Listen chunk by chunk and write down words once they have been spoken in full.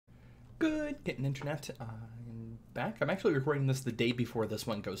Good, getting internet. I'm back. I'm actually recording this the day before this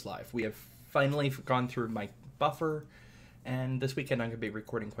one goes live. We have finally gone through my buffer, and this weekend I'm going to be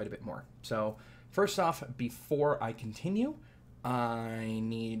recording quite a bit more. So, first off, before I continue, I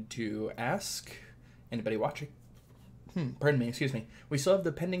need to ask anybody watching. Pardon me, excuse me. We still have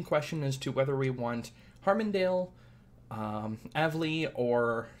the pending question as to whether we want Harmondale, Avley,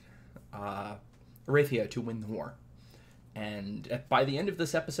 or Arathia to win the war. And by the end of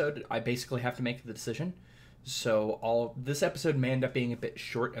this episode, I basically have to make the decision. So this episode may end up being a bit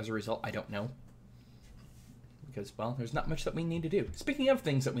short as a result. I don't know. Because, well, there's not much that we need to do. Speaking of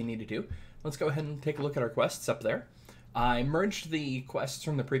things that we need to do, let's go ahead and take a look at our quests up there. I merged the quests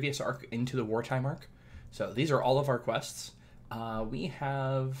from the previous arc into the wartime arc. So these are all of our quests. We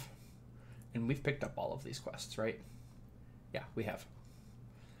have... And we've picked up all of these quests, right? Yeah, we have.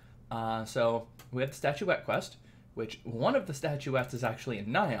 So we have the Statuette quest, which one of the statuettes is actually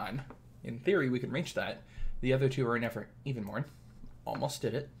in Nyon. In theory, we can reach that. The other two are in Evenmorn. Almost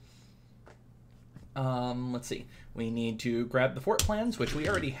did it. Let's see. We need to grab the fort plans, which we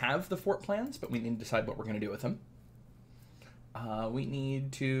already have the fort plans, but we need to decide what we're going to do with them. We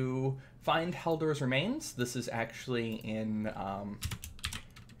need to find Haldor's remains. This is actually in...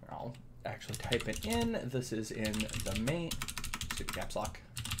 I'll actually type it in. This is in the main... Caps lock.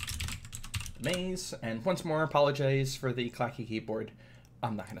 Maze, and once more, apologize for the clacky keyboard.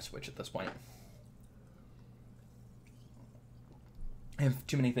 I'm not going to switch at this point. I have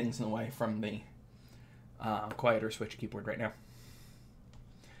too many things in the way from the quieter switch keyboard right now.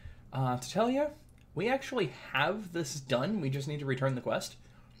 To tell you, we actually have this done. We just need to return the quest.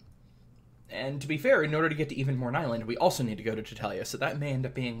 And to be fair, in order to get to Evenmorn Island, we also need to go to Tatalia, so that may end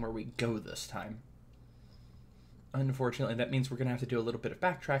up being where we go this time. Unfortunately, that means we're going to have to do a little bit of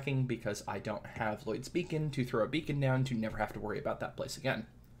backtracking because I don't have Lloyd's Beacon to throw a beacon down to never have to worry about that place again.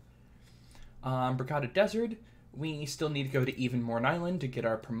 Brigada Desert, we still need to go to Evenmorn Island to get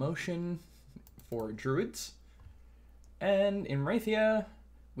our promotion for Druids. And in Rathia,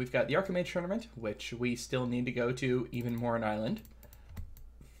 we've got the Archimage Tournament, which we still need to go to Evenmorn Island.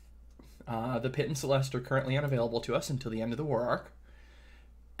 The Pit and Celeste are currently unavailable to us until the end of the war arc.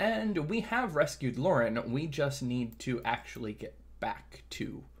 And we have rescued Lauren. We just need to actually get back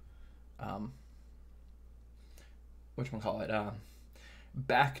to,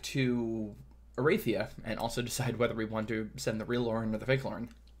 back to Arathia, and also decide whether we want to send the real Lauren or the fake Lauren.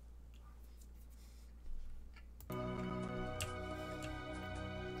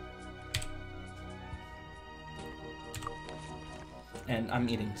 And I'm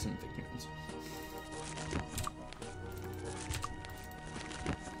eating some fake mutants.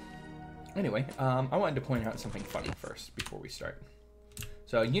 Anyway, I wanted to point out something funny first before we start.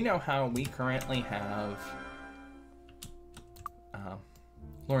 So, you know how we currently have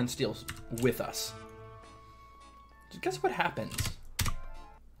Lauren Steele's with us. Guess what happens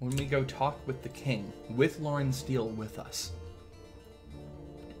when we go talk with the king with Lauren Steele with us?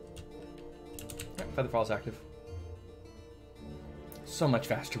 Right, Featherfall's active. So much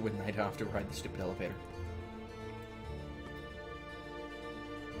faster when I don't have to ride the stupid elevator.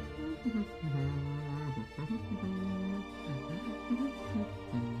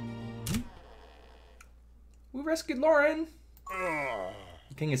 We rescued Lauren!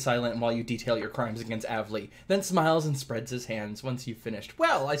 The king is silent while you detail your crimes against Avley, then smiles and spreads his hands once you've finished.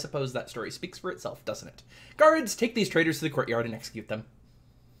 Well, I suppose that story speaks for itself, doesn't it? Guards, take these traitors to the courtyard and execute them.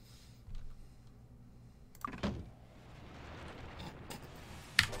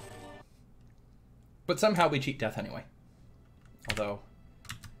 But somehow we cheat death anyway. Although...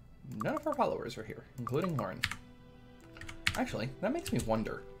 none of our followers are here, including Lauren. Actually, that makes me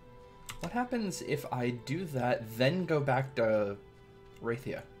wonder. What happens if I do that, then go back to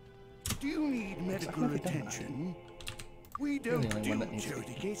Rathia? Do you need medical attention? We don't do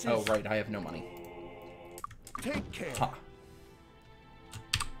charity cases. Oh, right, I have no money. Take care. Huh.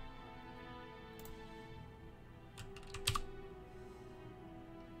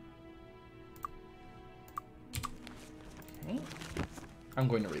 Okay. I'm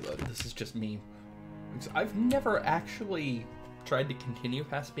going to reload. This is just me. I've never actually tried to continue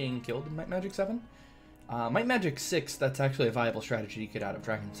past being killed in Might Magic 7. Might Magic 6, that's actually a viable strategy to get out of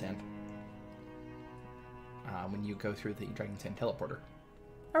Dragon Sand. When you go through the Dragon Sand teleporter.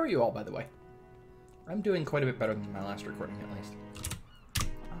 How are you all, by the way? I'm doing quite a bit better than my last recording, at least.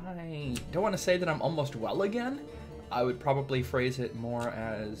 I don't want to say that I'm almost well again. I would probably phrase it more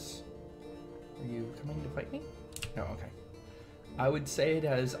as... Are you coming to fight me? No, okay. I would say it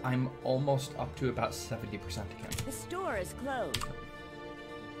as I'm almost up to about 70% again. The store is closed.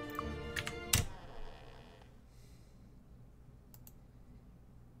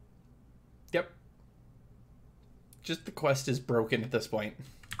 just the quest is broken at this point.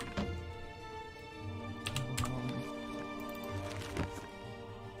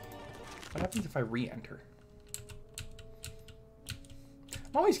 What happens if I re-enter?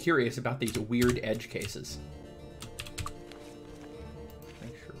 I'm always curious about these weird edge cases.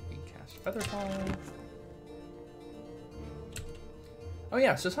 Make sure we cast Featherfall. Oh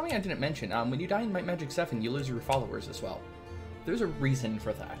yeah, so something I didn't mention. When you die in Might Magic 7, you lose your followers as well. There's a reason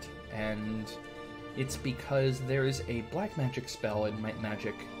for that, and it's because there's a black magic spell in Might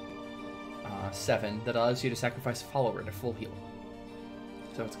Magic 7 that allows you to sacrifice a follower to full heal.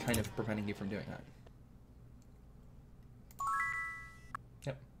 So it's kind of preventing you from doing that.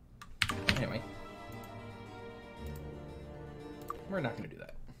 Yep. Anyway. We're not going to do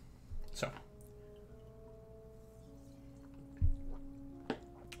that. So.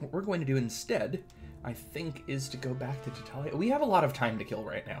 What we're going to do instead, I think, is to go back to Tatalia. We have a lot of time to kill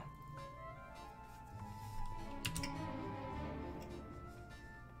right now.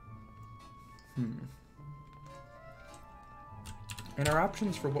 And our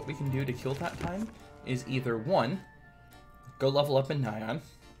options for what we can do to kill that time is either 1, go level up in Nyan.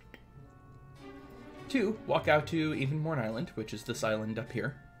 2, walk out to Evenmorn Island, which is this island up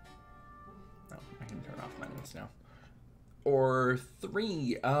here. Oh, I can turn off my notes now. Or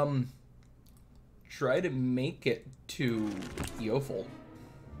 3, try to make it to Eoful.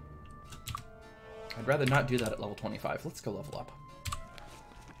 I'd rather not do that at level 25. Let's go level up.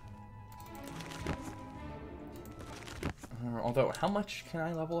 Although, how much can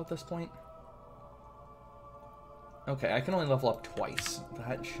I level at this point? Okay, I can only level up twice.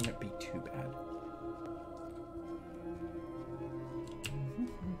 That shouldn't be too bad.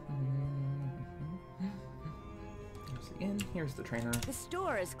 Here's the inn, here's the trainer. The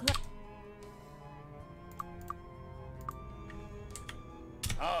store is closed.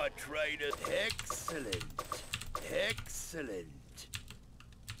 Our trader. Excellent. Excellent.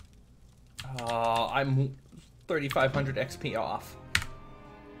 I'm 3,500 XP off.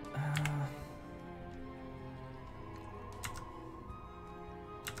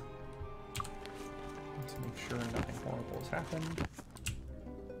 Let's make sure nothing horrible has happened.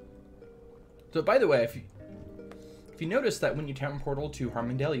 So, by the way, if you notice that when you town portal to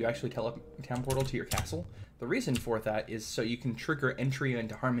Harmondale, you actually town portal to your castle, the reason for that is so you can trigger entry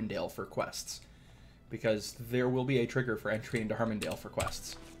into Harmondale for quests. Because there will be a trigger for entry into Harmondale for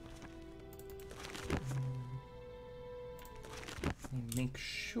quests. Make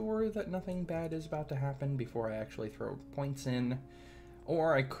sure that nothing bad is about to happen before I actually throw points in.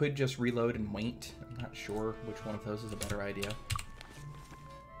 Or I could just reload and wait. I'm not sure which one of those is a better idea.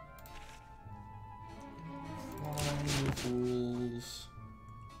 Flying fools.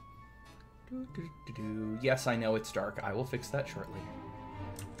 Yes, I know it's dark. I will fix that shortly.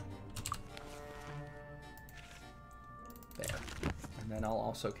 There. And then I'll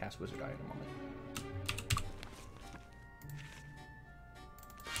also cast Wizard Eye in a moment.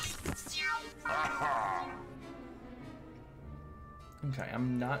 Okay,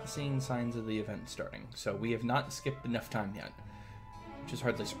 I'm not seeing signs of the event starting, so we have not skipped enough time yet, which is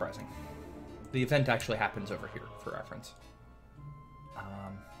hardly surprising. The event actually happens over here, for reference.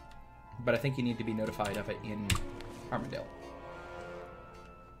 But I think you need to be notified of it in Harmondale.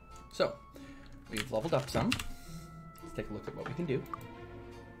 So, we've leveled up some. Let's take a look at what we can do.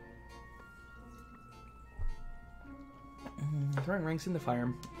 Throwing ranks in the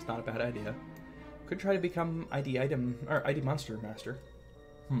fire is not a bad idea. Could try to become ID monster master.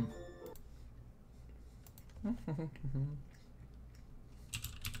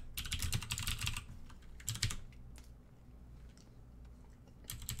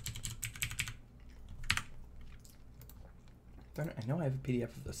 I know I have a PDF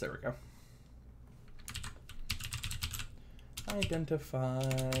of this. There we go.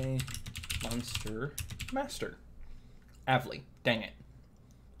 Identify monster master. Avley. Dang it.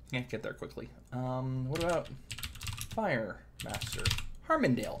 Can't get there quickly. What about Fire Master?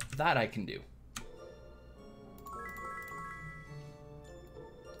 Harmondale. That I can do.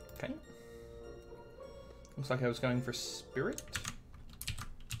 Okay. Looks like I was going for Spirit.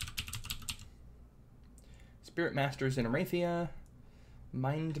 Spirit Master's in Arathia.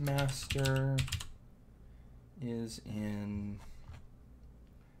 Mind Master is in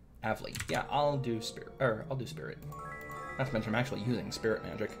Avley. Yeah, I'll do Spirit. I'll do Spirit. Not to mention I'm actually using Spirit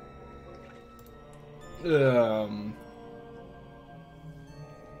Magic.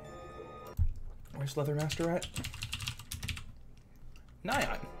 Where's Leather Master at?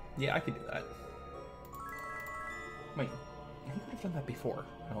 Nyan. Yeah, I could do that. Wait, he could have done that before.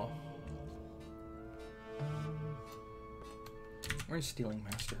 Oh. Where's Stealing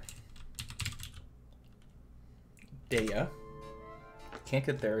Master? Daya. Can't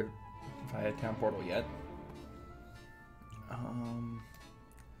get there via town portal yet.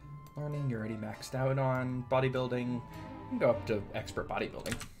 Learning, you're already maxed out on bodybuilding. You can go up to expert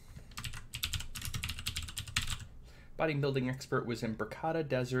bodybuilding. Bodybuilding expert was in Bricata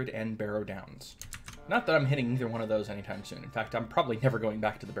Desert and Barrow Downs. Not that I'm hitting either one of those anytime soon. In fact, I'm probably never going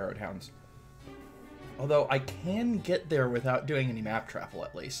back to the Barrow Downs. Although I can get there without doing any map travel,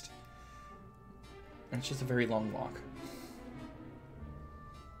 at least. And it's just a very long walk.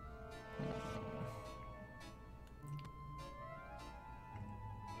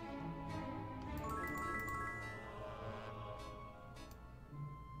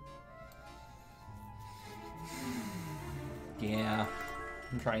 Yeah,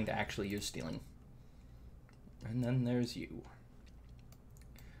 I'm trying to actually use stealing. And then there's you.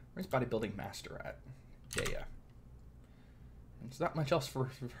 Where's bodybuilding master at? Yeah. There's not much else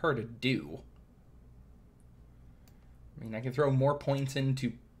for her to do. I mean, I can throw more points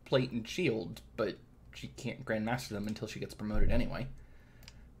into plate and shield, but she can't grandmaster them until she gets promoted anyway.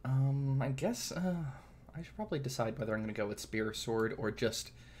 I guess I should probably decide whether I'm going to go with spear or sword or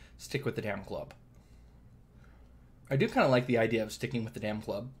just stick with the damn club. I do kind of like the idea of sticking with the damn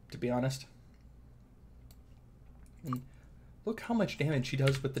club, to be honest. And look how much damage she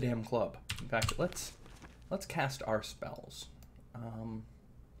does with the damn club. In fact, let's cast our spells.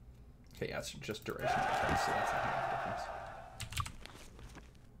 Okay, yeah, it's just duration difference, so that's not a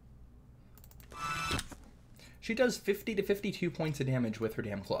difference. She does 50 to 52 points of damage with her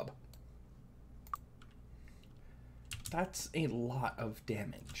damn club. That's a lot of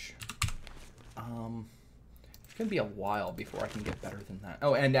damage. It's going to be a while before I can get better than that.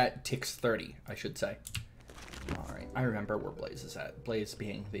 Oh, and at ticks 30, I should say. Alright, I remember where Blaze is at. Blaze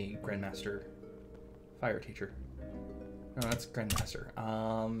being the Grandmaster Fire Teacher. No, that's Grandmaster.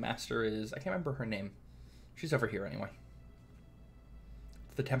 Master is... I can't remember her name. She's over here anyway.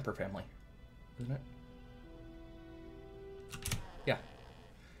 It's the Temper family, isn't it? Yeah.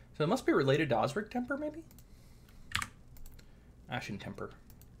 So it must be related to Osric Temper, maybe? Ashen Temper.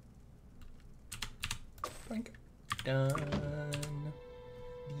 Boink. Done.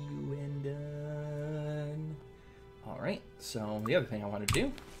 You and done. Alright, so the other thing I want to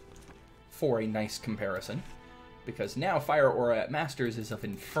do, for a nice comparison, because now Fire Aura at Masters is of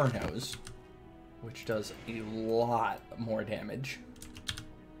Infernos, which does a lot more damage.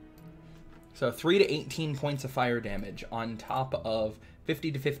 So 3 to 18 points of fire damage on top of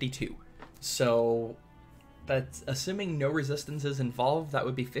 50 to 52. So that's, assuming no resistance is involved, that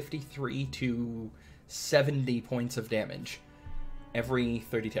would be 53 to 70 points of damage every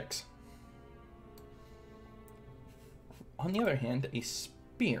 30 ticks. On the other hand, a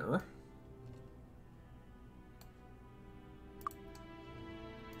spear...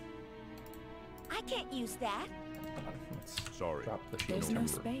 I can't use that. Sorry. Drop the shield There's no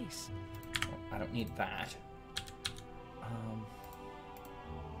temper. space. Oh, I don't need that.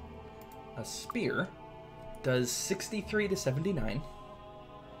 A spear does 63 to 79,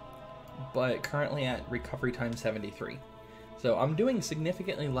 but currently at recovery time 73. So I'm doing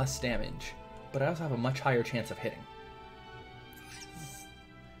significantly less damage, but I also have a much higher chance of hitting.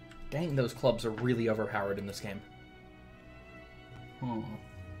 Dang, those clubs are really overpowered in this game. I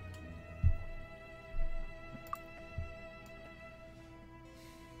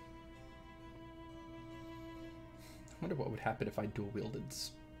wonder what would happen if I dual-wielded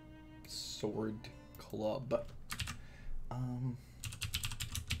sword club.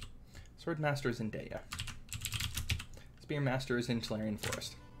 Sword Master is in Daya. Spear Master is in Tolarian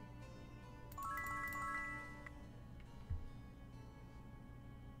Forest.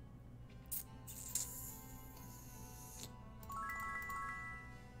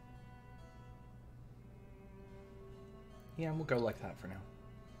 Yeah, we'll go like that for now.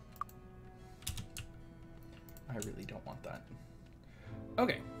 I really don't want that.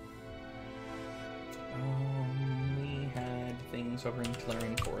 Okay. We had things over in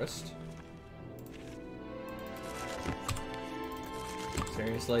Tolarian Forest.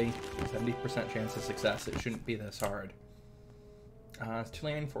 Seriously, 70% chance of success. It shouldn't be this hard.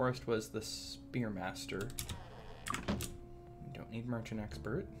 Tolarian Forest was the Spearmaster. We don't need Merchant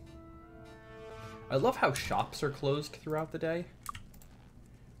Expert. I love how shops are closed throughout the day,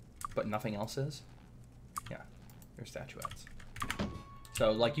 but nothing else is. Yeah, they're statuettes.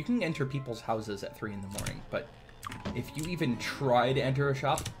 So, like, you can enter people's houses at 3 in the morning, but if you even try to enter a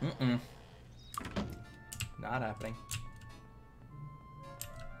shop, not happening.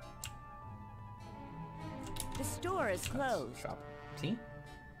 The store is closed. Shop. See?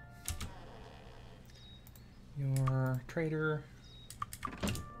 Your trader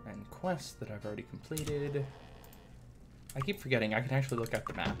and quest that I've already completed. I keep forgetting I can actually look at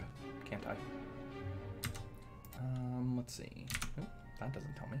the map, can't I? Let's see. Oh, that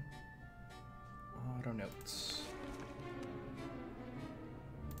doesn't tell me. Auto notes.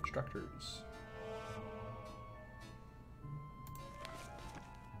 Instructors.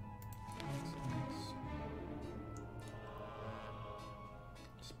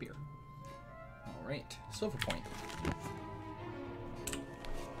 Spear. All right, silver point.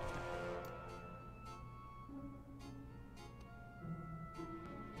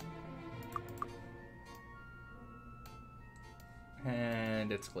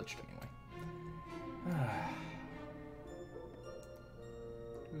 And it's glitched anyway.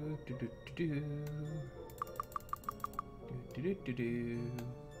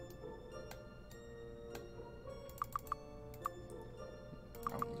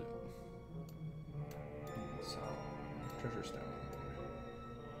 So, treasure stone.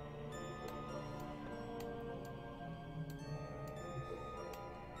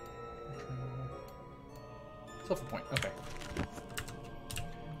 Silver point, okay.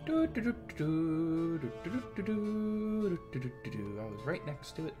 I was right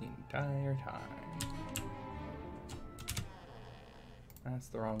next to it the entire time. That's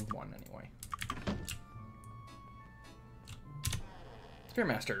the wrong one anyway.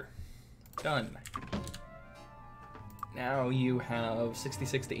 Spearmaster. Done. Now you have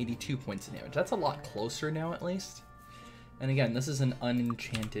 66 to 82 points of damage. That's a lot closer now, at least. And again, this is an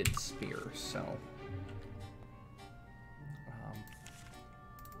unenchanted spear, so...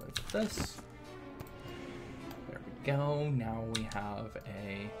 look at this. There we go. Now we have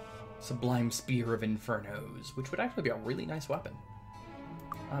a Sublime Spear of Infernos, which would actually be a really nice weapon.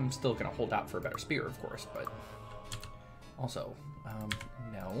 I'm still going to hold out for a better spear, of course, but... also,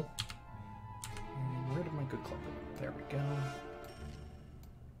 no. And where did my good club go? There we go.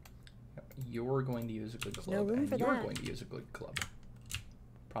 Yep, you're going to use a good club, and you're going to use a good club.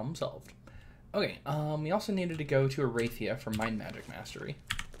 Problem solved. Okay, we also needed to go to Arathia for Mind Magic Mastery.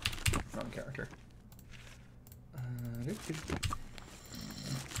 Wrong character.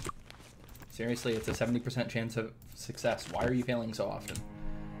 Seriously, it's a 70% chance of success. Why are you failing so often?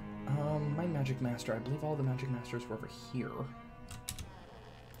 Mind Magic Master. I believe all the Magic Masters were over here.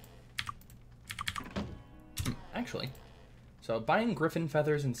 Actually. So, buying Griffin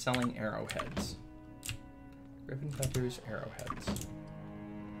Feathers and selling arrowheads. Griffin Feathers, arrowheads.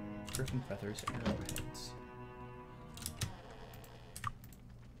 Griffin Feathers, arrowheads.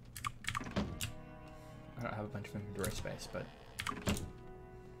 I don't have a bunch of inventory space, but it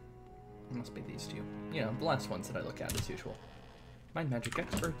must be these two. You know, the last ones that I look at as usual. Mind Magic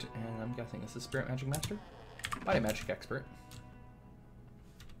Expert, and I'm guessing this is Spirit Magic Master. Body Magic Expert.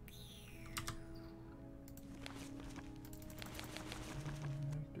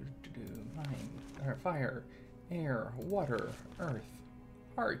 Mind, or fire, air, water, earth,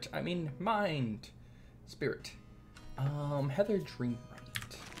 heart. I mean, mind, spirit. Heather Dreamwright.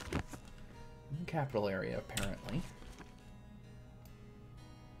 Capital area, apparently.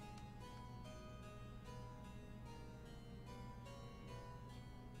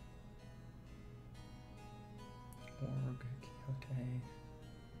 Org, Quixote.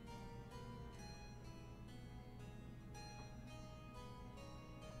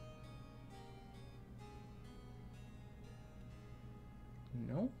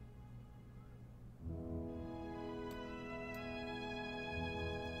 No?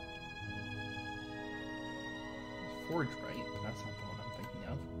 Forge, right? That's not the one I'm thinking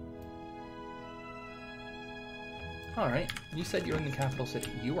of. Alright, you said you're in the capital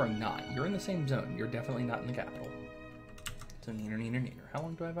city. You are not. You're in the same zone. You're definitely not in the capital. So neener, neener, neener. How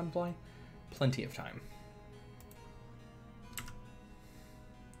long do I have on fly? Plenty of time.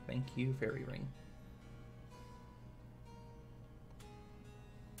 Thank you, Fairy Ring.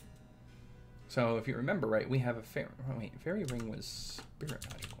 So, if you remember right, we have a fairy... oh, wait, Fairy Ring was spirit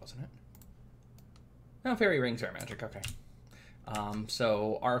magic, wasn't it? No, Fairy Ring's air magic, okay.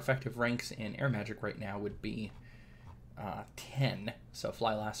 So, our effective ranks in air magic right now would be 10. So,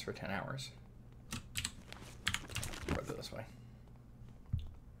 fly lasts for 10 hours. Further this way.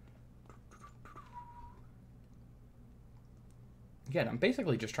 Again, I'm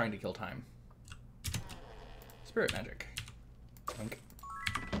basically just trying to kill time. Spirit magic. Clunk.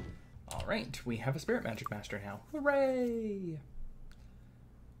 Alright, we have a Spirit Magic Master now. Hooray!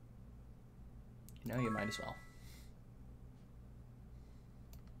 You know, you might as well.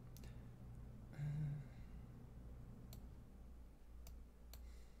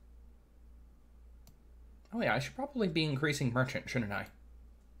 Oh yeah, I should probably be increasing Merchant, shouldn't I?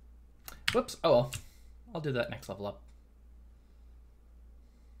 Whoops, oh well. I'll do that next level up.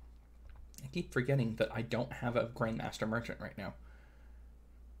 keep forgetting that I don't have a Grandmaster Merchant right now.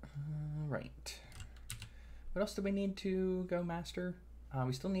 Right. What else do we need to go master?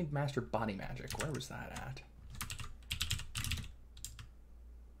 We still need Master Body Magic. Where was that at?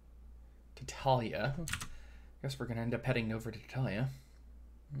 Tatalia. Guess we're gonna end up heading over to Tatalia.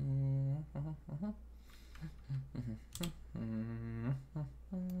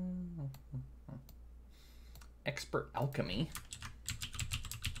 Expert Alchemy.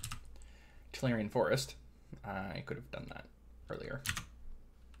 Tolarian Forest. I could have done that earlier.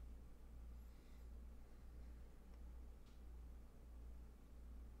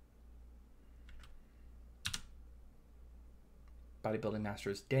 Bodybuilding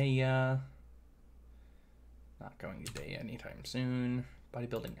Masters Daya. Not going to Daya anytime soon.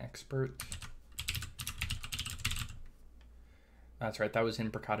 Bodybuilding Expert. That's right, that was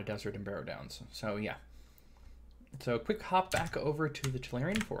in Bracada Desert and Barrow Downs. So yeah. So quick hop back over to the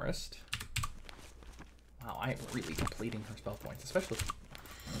Tolarian Forest. Wow, I am really depleting her spell points, especially...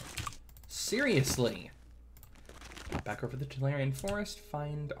 Seriously! Back over the Tolarian Forest,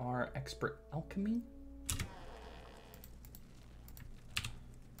 find our Expert Alchemy.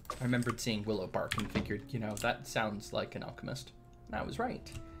 I remembered seeing Willow Bark and figured, you know, that sounds like an alchemist. And I was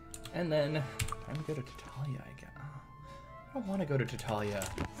right. And then, time to go to Tatalia again. Oh, I don't want to go to Tatalia.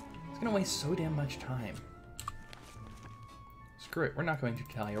 It's going to waste so damn much time. Screw it, we're not going to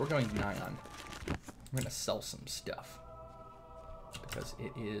Tatalia, we're going to Nyon. We're going to sell some stuff. Because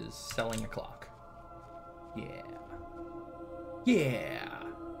it is selling o'clock. Yeah. Yeah!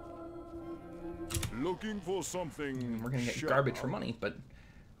 Looking for something. We're going to get garbage for money, but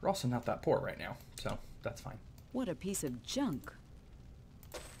we're also not that poor right now, so that's fine. What a piece of junk.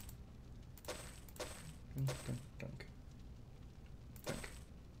 Dunk, dunk, dunk. Dunk.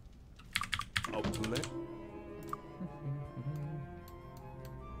 Outlet.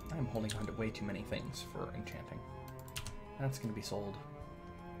 I'm holding on to way too many things for enchanting. That's going to be sold.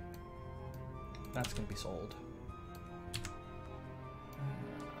 That's going to be sold.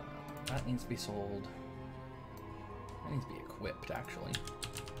 That needs to be sold. That needs to be equipped, actually.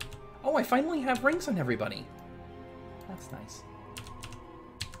 Oh, I finally have rings on everybody. That's nice.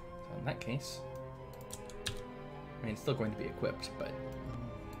 So in that case... I mean, it's still going to be equipped, but...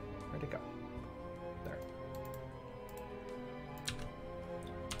 where'd it go? There.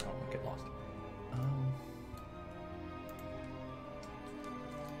 Oh, don't get lost.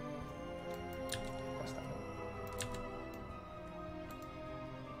 Cross that out.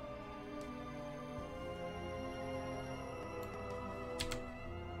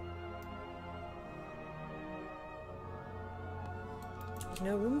 There's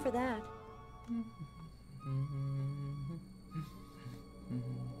no room for that.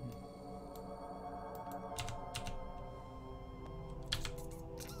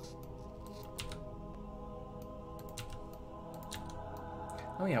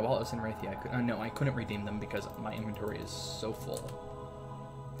 Oh yeah, while I was in Wraithia, I could. No, I couldn't redeem them because my inventory is so full.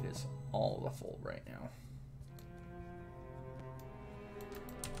 It is all full right now.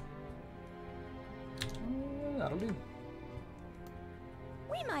 That'll do.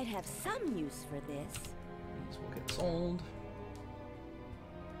 We might have some use for this. These will get sold.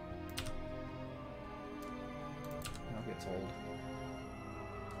 That'll get sold.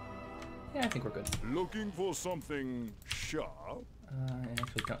 Yeah, I think we're good. Looking for something sharp. I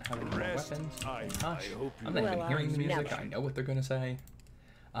actually don't have any more weapons. I hope you I'm not even Well, hearing the I'm music. never. I know what they're going to say.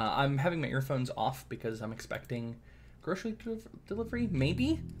 I'm having my earphones off because I'm expecting grocery delivery,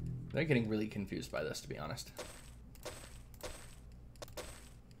 maybe? They're getting really confused by this, to be honest.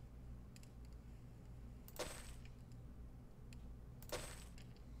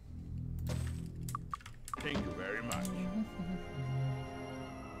 Thank you very much.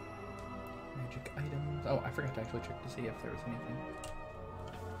 Magic items. Oh, I forgot to actually check to see if there was anything.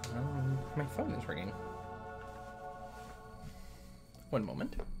 My phone is ringing. One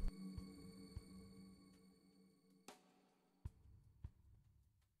moment.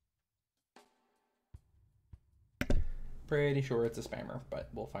 Pretty sure it's a spammer, but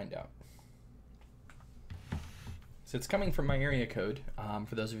we'll find out. So it's coming from my area code.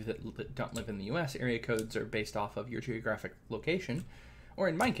 For those of you that don't live in the US, area codes are based off of your geographic location, or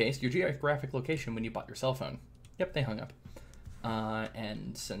in my case, your geographic location when you bought your cell phone. Yep, they hung up.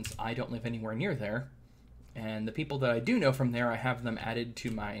 And since I don't live anywhere near there, and the people that I do know from there, I have them added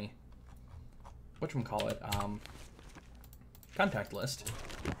to my, whatchamacallit, contact list.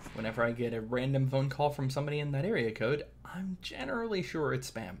 Whenever I get a random phone call from somebody in that area code, I'm generally sure it's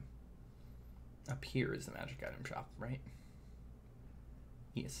spam. Up here is the magic item shop, right?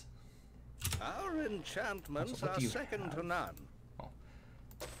 Yes. Our enchantments Also, what are do you second have? to none. Oh.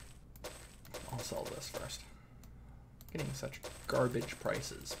 I'll sell this first. Getting such garbage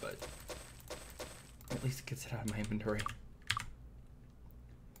prices, but at least it gets it out of my inventory.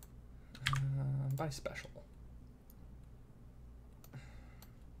 Buy special.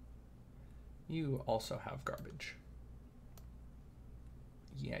 You also have garbage.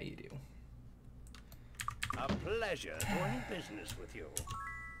 Yeah, you do. A pleasure doing business with you.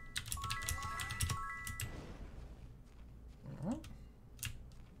 Alright.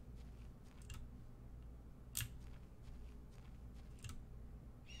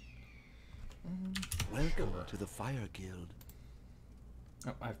 Welcome to the Fire Guild.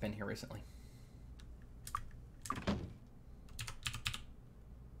 Oh, I've been here recently.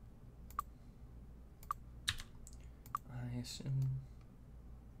 I assume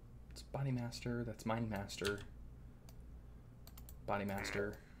it's Body Master, that's Mind Master, Body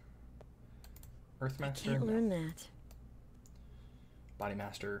Master, Earth Master, Can't learn that. Body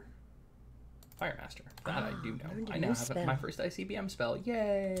Master, Fire Master. That I do know. learned a I now new have spell. my first ICBM spell.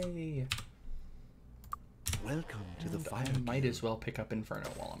 Yay! Welcome to the And Fire I Guild. might as well pick up Inferno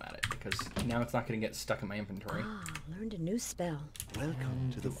while I'm at it, because now it's not going to get stuck in my inventory. Ah, learned a new spell.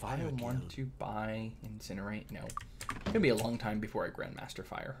 Welcome to the Do Fire I Guild. want to buy Incinerate? No. It's going to be a long time before I Grandmaster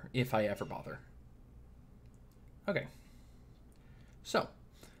Fire, if I ever bother. Okay. So,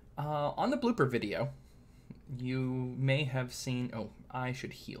 on the blooper video, you may have seen... Oh, I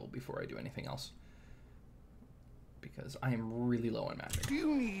should heal before I do anything else, because I am really low on magic. Do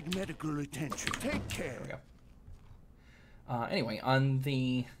you need medical attention? Take care. There we go. Anyway, on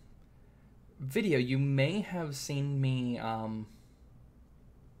the video, you may have seen me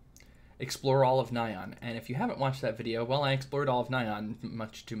explore all of Nyan, and if you haven't watched that video, well, I explored all of Nyan,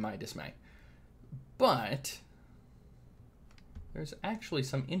 much to my dismay. But there's actually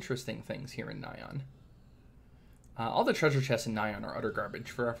some interesting things here in Nyan. All the treasure chests in Nyan are utter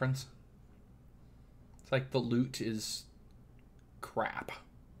garbage, for reference. It's like the loot is crap.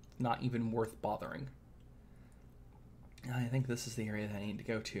 Not even worth bothering. I think this is the area that I need to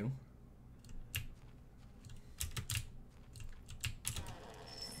go to.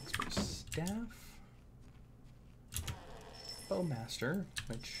 Expert staff. Bowmaster,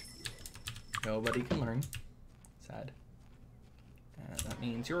 which nobody can learn. Sad. And that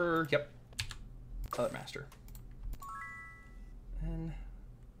means you're, yep, other master. And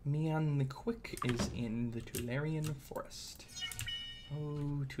Mian the Quick is in the Tularian Forest.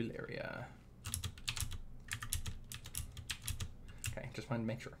 Oh, Tularia. Okay, just wanted to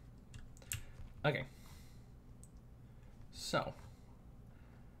make sure. Okay. So,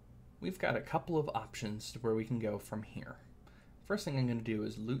 we've got a couple of options to where we can go from here. First thing I'm going to do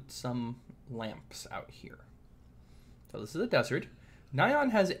is loot some lamps out here. So this is a desert.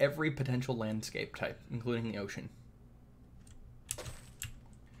 Nyan has every potential landscape type, including the ocean.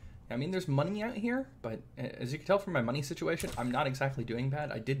 I mean, there's money out here, but as you can tell from my money situation, I'm not exactly doing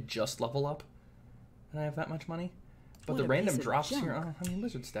bad. I did just level up, and I have that much money. But What the a random piece of drops junk. here, I mean,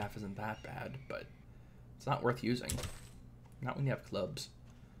 Lizard Staff isn't that bad, but it's not worth using. Not when you have clubs.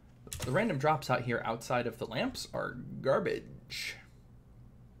 The random drops out here outside of the lamps are garbage.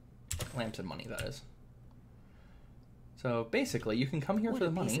 Lamps and money, that is. So basically, you can come here What for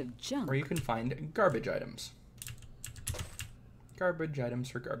the a piece money, of junk. or you can find garbage items. Garbage items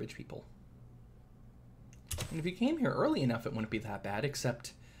for garbage people. And if you came here early enough, it wouldn't be that bad,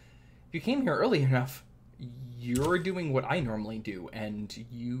 except if you came here early enough, you're doing what I normally do, and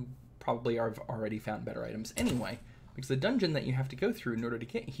you probably have already found better items anyway, because the dungeon that you have to go through in order to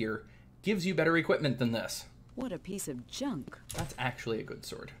get here gives you better equipment than this. What a piece of junk. That's actually a good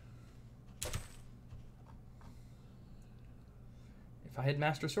sword. If I had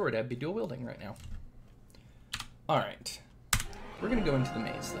Master Sword, I'd be dual wielding right now. Alright. We're gonna go into the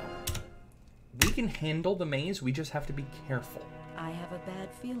maze, though. We can handle the maze, we just have to be careful. I have a bad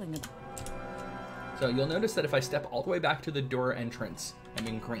feeling about So you'll notice that if I step all the way back to the door entrance, I'm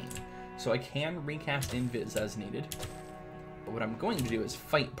in green. So I can recast Invis as needed. But what I'm going to do is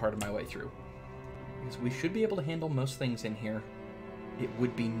fight part of my way through. Because we should be able to handle most things in here. It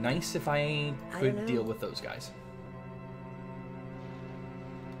would be nice if I could know. deal with those guys.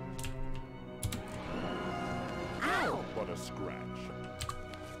 Ow! What a scratch.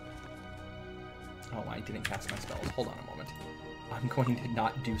 Oh, I didn't cast my spells. Hold on a moment. I'm going to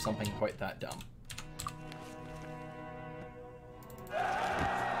not do something quite that dumb.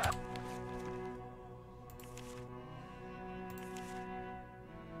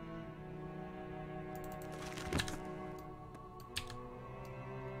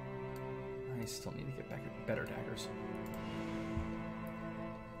 I still need to get back at better daggers.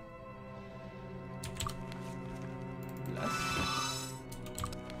 Bless.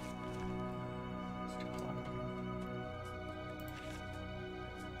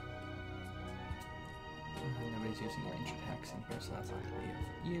 using ranged attacks in here, so that's not going to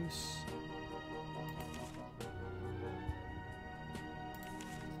be of use.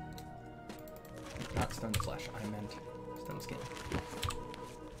 Not Stone Flesh, I meant Stone Skin.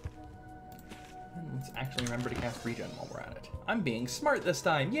 And let's actually remember to cast Regen while we're at it. I'm being smart this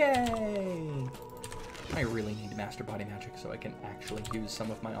time! Yay! I really need to master Body Magic so I can actually use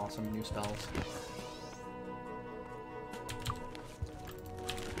some of my awesome new spells.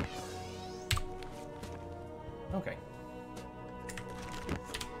 Okay.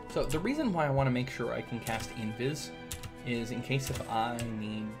 So the reason why I want to make sure I can cast Invis is in case if I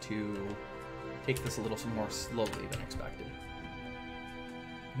need to take this a little more slowly than expected.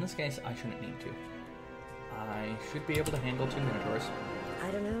 In this case, I shouldn't need to. I should be able to handle 2 Minotaurs.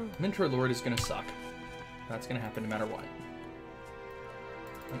 I don't know. Minotaur Lord is going to suck. That's going to happen no matter what.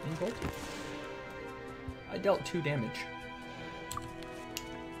 Lightning Bolt? I dealt 2 damage.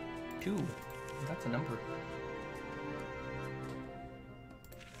 2. That's a number.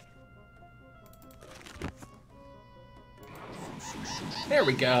 There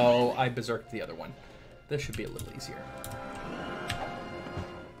we go. I berserked the other one. This should be a little easier.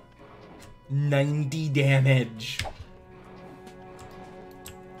 90 damage.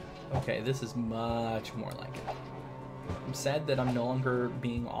 Okay, this is much more like it. I'm sad that I'm no longer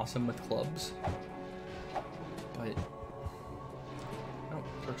being awesome with clubs. But... oh,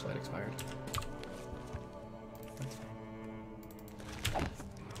 Torchlight expired. That's fine.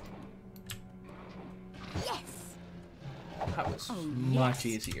 Yes. That was much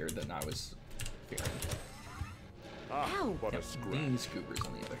easier than I was fearing. Ow. What a Yep, scrap. these goobers,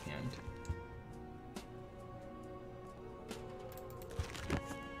 on the other hand.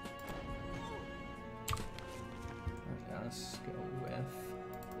 Let's go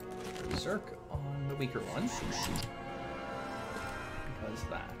with Berserk on the weaker one. Because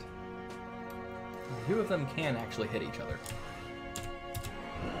that. The 2 of them can actually hit each other.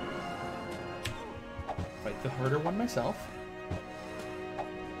 Fight the harder one myself.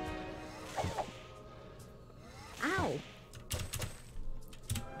 Ow.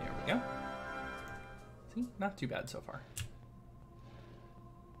 There we go. See, not too bad so far.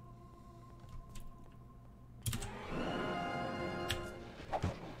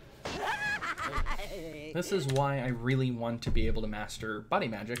 This is why I really want to be able to master Body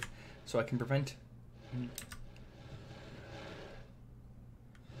Magic, so I can prevent...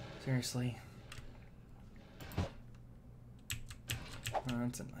 seriously.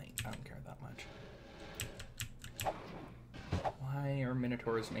 That's a knight. I don't care that much. Why are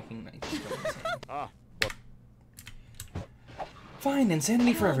Minotaurs making knights go insane? Fine,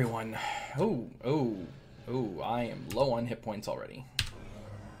 insanity for everyone. Oh, I am low on hit points already.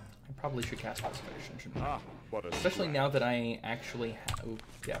 I probably should cast Preservation, shouldn't I? Especially now that I actually have... oh,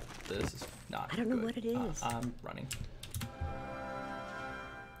 yeah, this is not I don't know good. what it is. I'm running.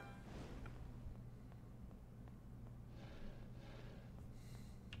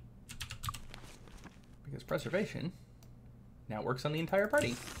 Because Preservation now works on the entire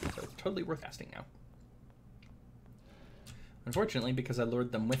party, so it's totally worth casting now. Unfortunately, because I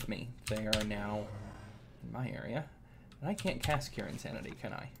lured them with me, they are now in my area, and I can't cast Cure Insanity,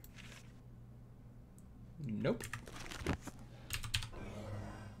 can I? Nope.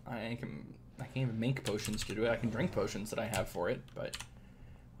 I can't even make potions to do it. I can drink potions that I have for it, but...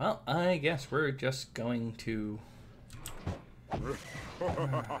 well, I guess we're just going to...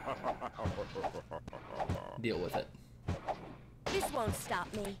 deal with it. This won't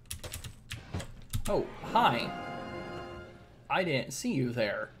stop me. Oh, hi. I didn't see you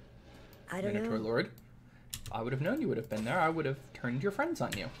there, I don't Minotaur know. Lord. If I would have known you would have been there, I would have turned your friends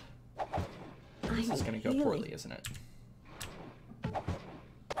on you. This is going to go poorly, isn't it?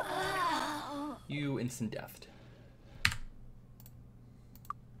 You instant deathed.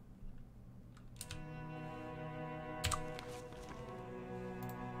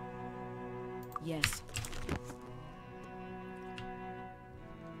 Yes.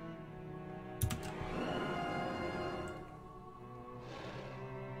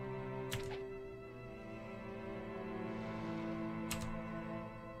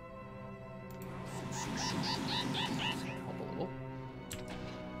 Help a little.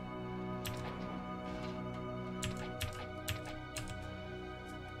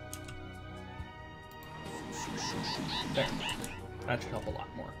 There. That should help a lot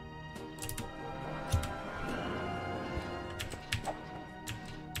more.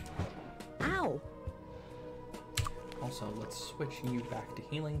 Ow. Also, let's switch you back to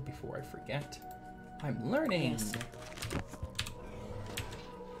healing before I forget. I'm learning! Yes.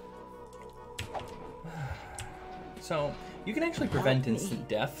 So, you can actually prevent Help me. instant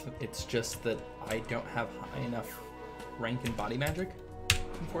death. It's just that I don't have high enough rank in body magic,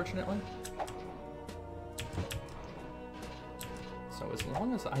 unfortunately. So as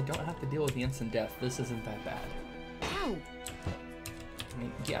long as I don't have to deal with the instant death, this isn't that bad. Ow! I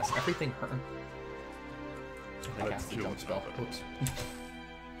mean, yes, everything hurt. I Let's cast the see jump what's spell. happening. Oops.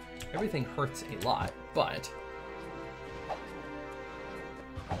 Everything hurts a lot, but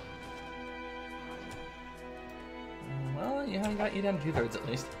well, yeah, I got you down to 2/3 at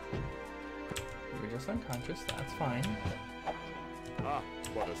least. You were just unconscious. That's fine. Ah,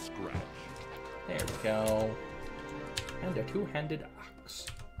 what a scratch. There we go. And a two-handed axe.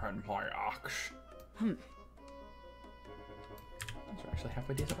 And my axe. Those are actually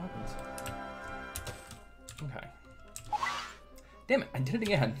halfway decent weapons. Okay. Damn it, I did it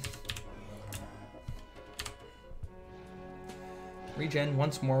again. Regen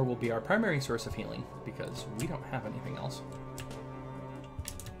once more will be our primary source of healing, because we don't have anything else.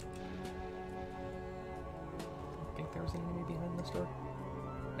 I think there was an enemy behind this door.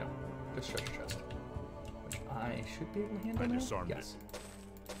 No, just treasure chest. Which I should be able to handle I now? disarmed Yes.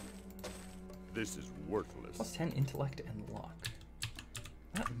 This is worthless. Plus 10 intellect and luck.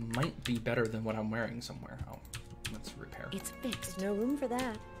 That might be better than what I'm wearing somewhere. Oh, let's repair. It's fixed. There's no room for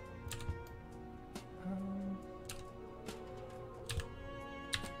that.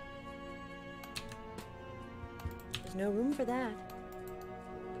 There's no room for that.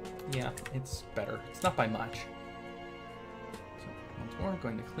 Yeah, it's better. It's not by much. So once more, I'm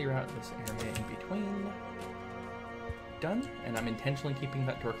going to clear out this area in between. Done, and I'm intentionally keeping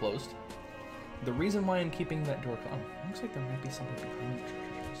that door closed. The reason why I'm keeping that door closed... Oh, looks like there might be something behind the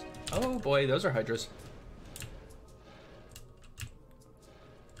treasure chest. Oh boy, those are hydras.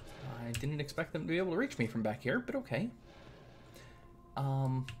 I didn't expect them to be able to reach me from back here, but okay.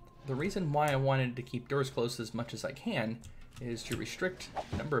 The reason why I wanted to keep doors closed as much as I can is to restrict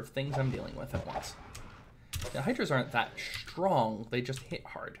the number of things I'm dealing with at once. The hydras aren't that strong, they just hit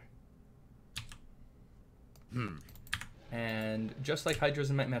hard. And just like hydras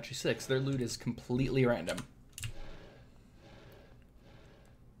in Might and Magic 6, their loot is completely random.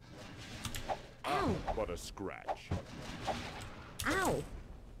 Ow! What a scratch. Ow!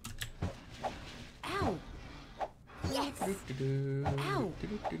 Ow! Yes! Ow!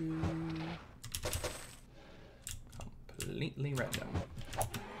 Completely random.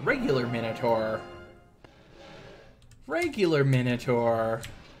 Regular Minotaur. Regular Minotaur.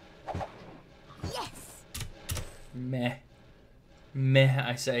 Yes! Meh. Meh,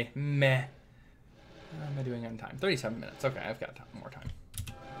 I say. Meh. How am I doing on time? 37 minutes. Okay, I've got more time.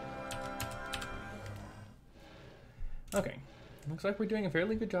 Okay. Looks like we're doing a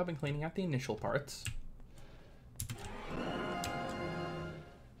fairly good job in cleaning out the initial parts.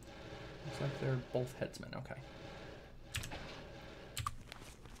 Looks like they're both headsmen. Okay.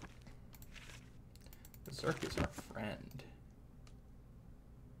 Berserk is our friend.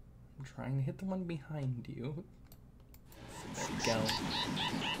 I'm trying to hit the one behind you. There we go.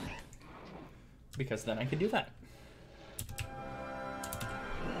 Because then I can do that.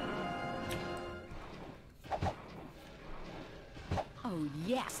 Oh,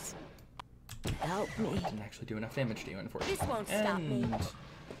 yes. Help me. Didn't actually do enough damage to you, unfortunately. This won't stop me.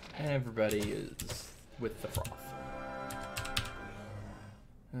 And everybody is with the froth.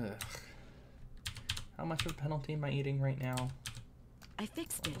 Ugh. How much of a penalty am I eating right now? I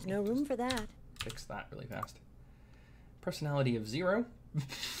fixed it. There's no room for that. Fix that really fast. Personality of 0.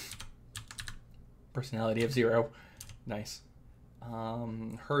 Personality of 0. Nice.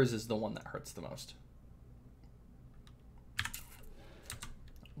 Hers is the one that hurts the most.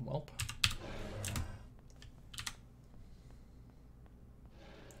 Welp.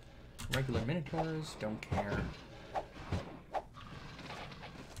 Regular Minotaurs, don't care.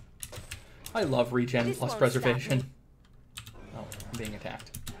 I love regen This plus won't preservation. Oh, I'm being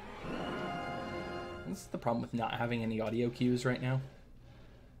attacked. This is the problem with not having any audio cues right now.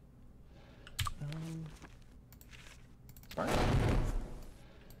 Spark.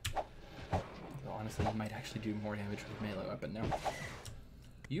 Though honestly, you might actually do more damage with a melee weapon now.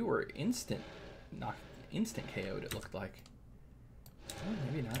 You were instant KO'd, it looked like. Oh,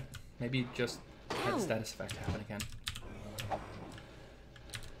 maybe not. Maybe you just had the status effect happen again.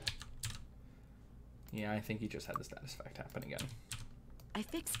 Yeah, I think you just had the status effect happen again. I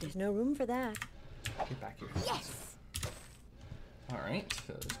fixed it. There's no room for that. Get back here. Yes! Alright,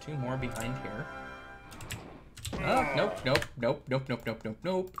 so there's 2 more behind here. Oh, nope, nope, nope, nope, nope, nope, nope,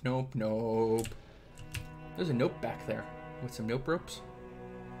 nope, nope, nope. There's a nope back there with some nope ropes.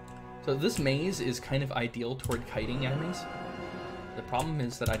 So this maze is kind of ideal toward kiting enemies. The problem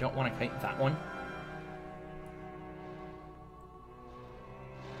is that I don't want to kite that one.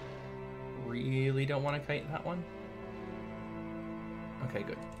 really don't want to kite that one. Okay,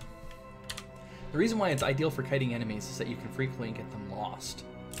 good. The reason why it's ideal for kiting enemies is that you can frequently get them lost.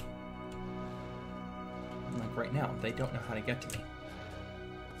 Like right now, they don't know how to get to me.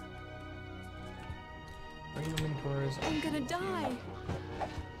 Bring them indoors. I'm gonna die.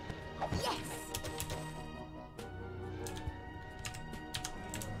 Yes.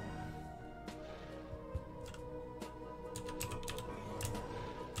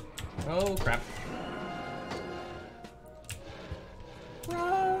 Oh crap.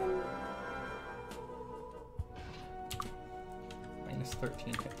 Run! Minus 13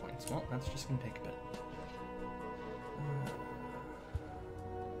 hit points. Well, that's just gonna take a bit.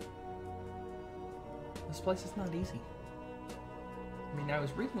 This place is not easy. I mean, I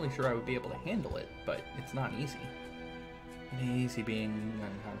was reasonably sure I would be able to handle it, but it's not easy. Easy being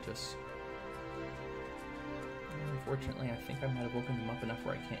unconscious. Unfortunately, I think I might have woken them up enough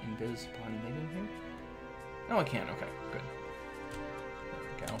where I can't invis upon leaving here. Oh, I can. Okay, good. There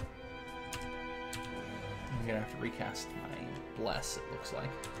we go. I'm gonna have to recast my bless, it looks like.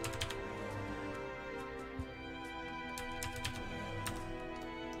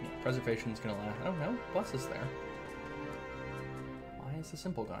 Yeah, preservation's gonna last. Oh no, bless is there. Why is the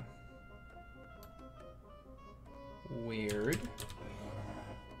simple gone? Weird.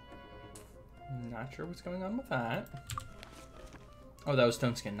 Not sure what's going on with that. Oh, that was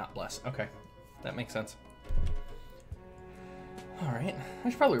Stone Skin, not Bless. Okay, that makes sense. Alright, I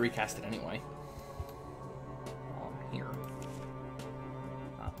should probably recast it anyway. While I'm here.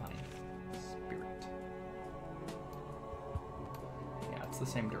 Not my spirit. Yeah, it's the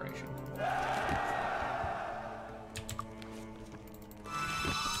same duration.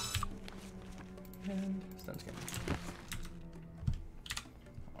 And Stone Skin.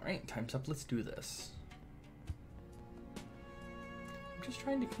 Alright, time's up. Let's do this. I'm just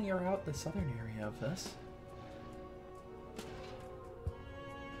trying to clear out the southern area of this.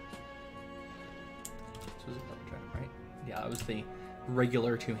 This was a portrait, right? Yeah, it was the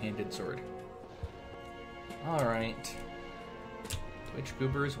regular two-handed sword. Alright. Which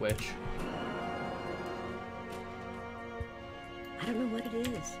goober is which? I don't know what it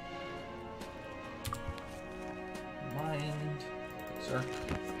is. Mind. Sir.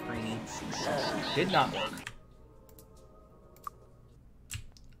 Greeny. Did not work.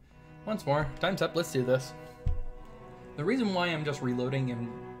 Once more. Time's up. Let's do this. The reason why I'm just reloading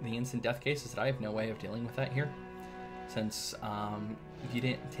in the instant death case is that I have no way of dealing with that here. Since if you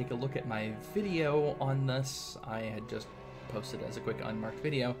didn't take a look at my video on this, I had just posted as a quick unmarked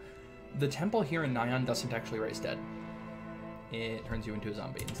video. The temple here in Nyan doesn't actually raise dead. It turns you into a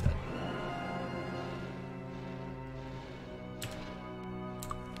zombie instead.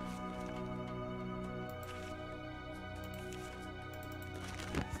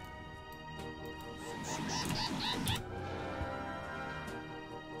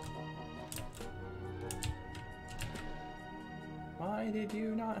 Why did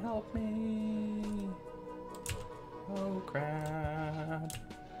you not help me? Oh crap.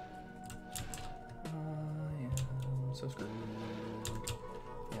 I am so screwed.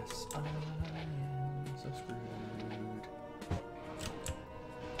 Yes, I am so screwed.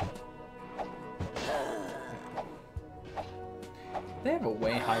 They have a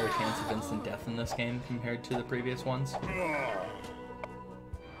way higher chance of instant death in this game compared to the previous ones.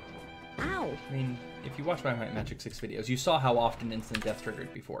 Ow! I mean, if you watch my Magic 6 videos, you saw how often instant death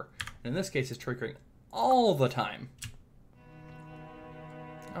triggered before. And in this case, it's triggering all the time.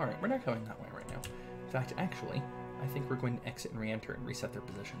 Alright, we're not going that way right now. In fact, actually, I think we're going to exit and re-enter and reset their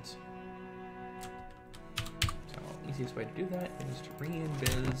positions. So, easiest way to do that is to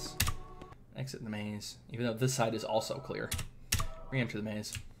re-invis, exit the maze, even though this side is also clear. Re-enter the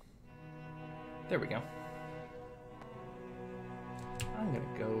maze. There we go. I'm gonna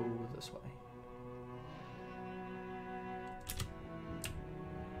go this way.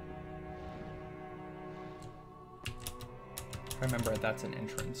 Remember, that's an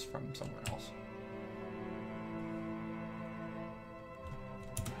entrance from somewhere else.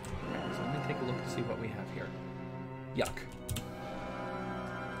 Okay, so let me take a look to see what we have here. Yuck.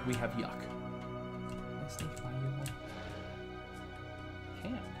 We have yuck. Can I sneak by you one?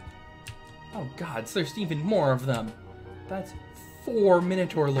 Can't. Oh gods, there's even more of them. That's 4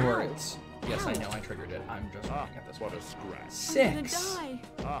 Minotaur Lords. Yes, I know, I triggered it. I'm just looking at this one. What a scratch. 6. I'm gonna die.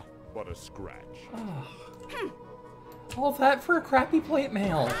 Ah, what a scratch. Oh. All that for a crappy plate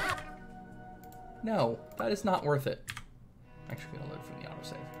mail. No, that is not worth it. Actually, gonna load from the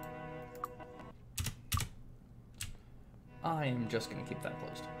autosave. I am just gonna keep that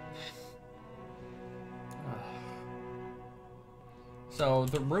closed. So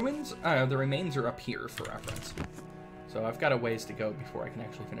the ruins, the remains are up here for reference. So I've got a ways to go before I can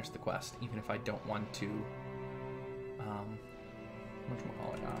actually finish the quest, even if I don't want to,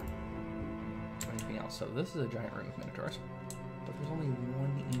 whatchamacallit, do anything else. So this is a giant room of minotaurs, but there's only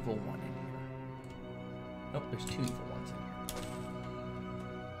one evil one in here. Nope, there's two evil ones in here.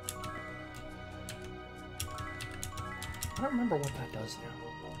 I don't remember what that does now.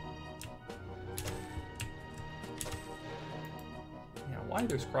 Yeah, why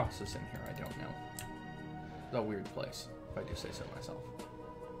there's crosses in here, I don't know. It's a weird place, if I do say so myself.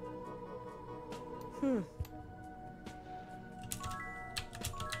 I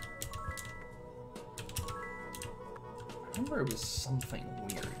remember it was something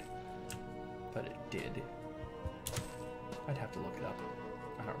weird, but it did. I'd have to look it up.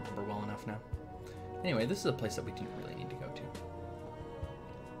 I don't remember well enough now. Anyway, this is a place that we didn't really need to go to.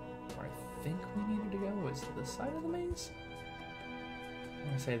 Where I think we needed to go was to this side of the maze. I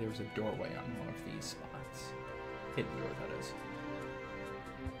want to say there was a doorway on one of these spots. Hidden door, that is.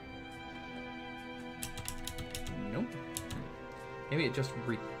 Nope. Maybe it just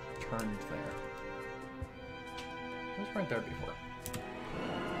returned there. It was right there before.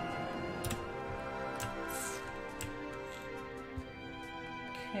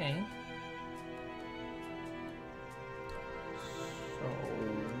 Okay. So,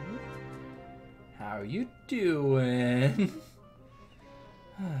 how you doing?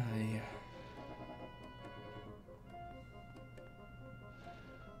 Hi.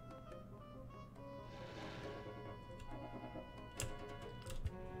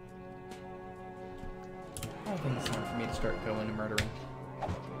 I think it's time for me to start going and murdering.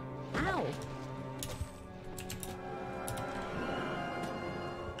 Ow!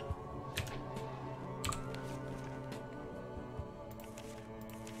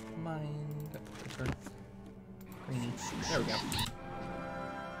 Mind. Greeny. There we go.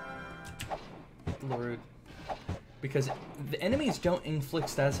 Lord. Because the enemies don't inflict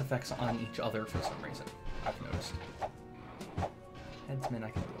status effects on each other for some reason, I've noticed. Headsman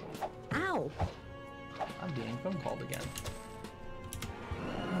I can deal with. Ow! I'm being phone called again.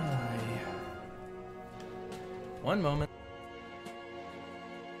 Hi. One moment.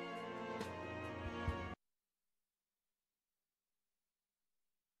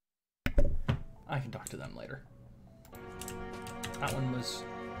 I can talk to them later. That one was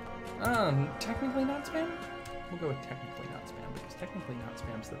technically not spam? We'll go with technically not spam, because technically not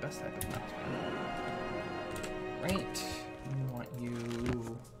spam is the best type of not spam. Right. We want you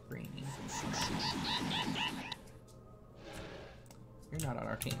green. You're not on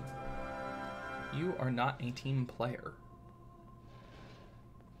our team. You are not a team player.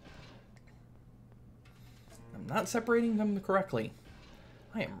 I'm not separating them correctly.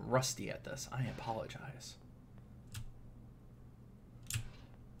 I am rusty at this. I apologize.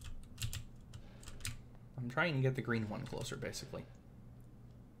 I'm trying to get the green one closer, basically.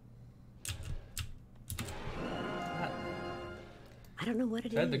 I don't know what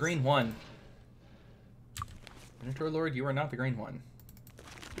it is. Said the green one. Minotaur Lord, you are not the green one.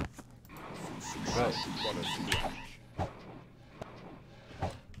 Good. What a scratch.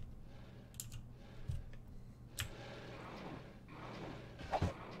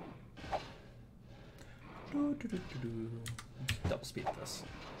 Let's double speed this.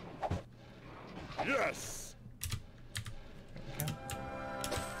 Yes! There we go.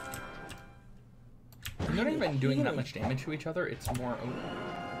 And they're not even doing that much damage to each other. It's more... Oh,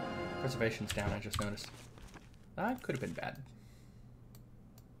 preservation's down, I just noticed. That could have been bad.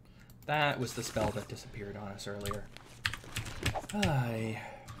 That was the spell that disappeared on us earlier.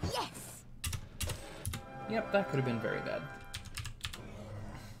 Yes! Yep, that could have been very bad.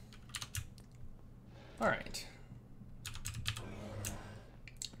 Alright.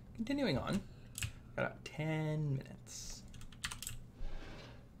 Continuing on. Got about 10 minutes.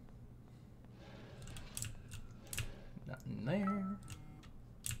 Nothing there.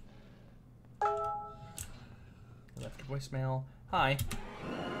 Left a voicemail. Hi.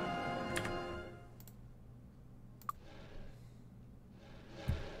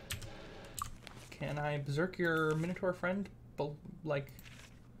 Can I berserk your Minotaur friend, like,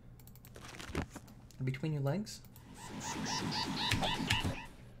 between your legs?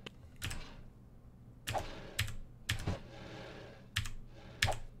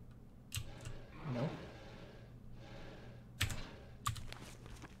 No.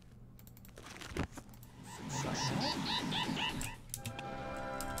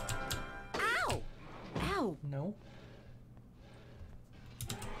 Ow! Ow! No.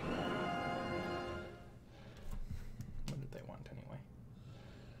 What did they want anyway?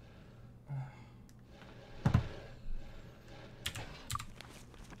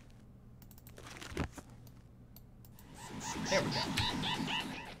 There we go.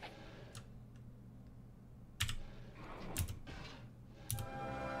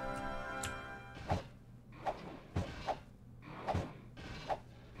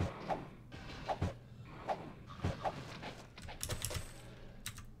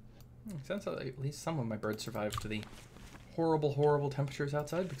 Since at least some of my birds survived to the horrible, horrible temperatures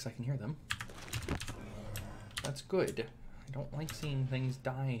outside because I can hear them. That's good. I don't like seeing things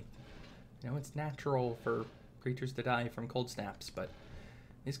die. You know, it's natural for creatures to die from cold snaps, but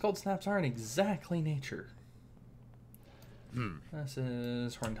these cold snaps aren't exactly nature. This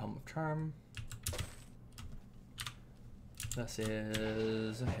is Horned Helm of Charm. This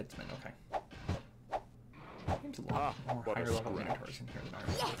is a Headsman, okay. Seems a lot more higher level Minotaurs in here than I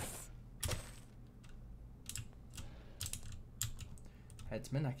remember. Yes.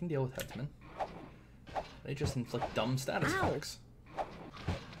 Headsman, I can deal with Headsman. They just inflict dumb status effects. But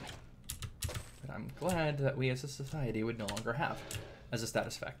I'm glad that we as a society would no longer have. As a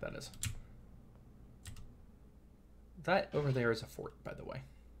status effect, that is. That over there is a fort, by the way.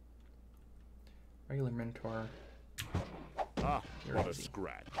 Regular Minotaur. Ah, You're what a easy.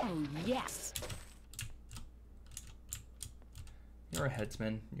 scratch. Oh, yes. You're a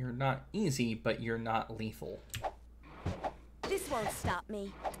Headsman. You're not easy, but you're not lethal. This won't stop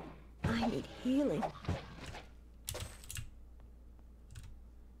me. I need healing.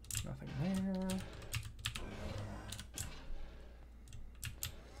 Nothing there.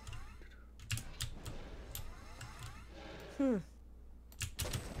 Actually,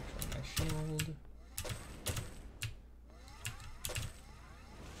 my shield.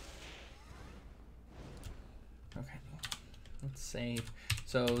 Okay. Let's save.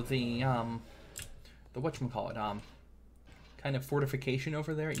 So the whatchamacallit, kind of fortification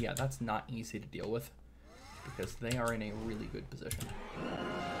over there, yeah, that's not easy to deal with because they are in a really good position.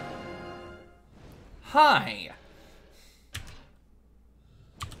 Hi!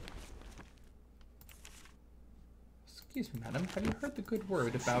 Excuse me, madam, have you heard the good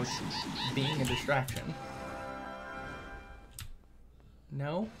word about being a distraction?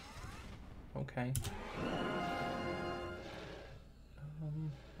 No? Okay.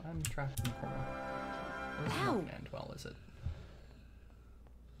 I'm trapped in the corner. Where's the Ow. end well, is it?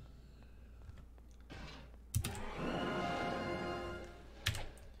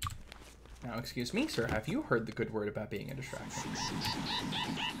 Now, excuse me, sir, have you heard the good word about being a distraction?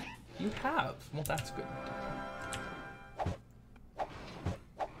 You have. Well, that's good.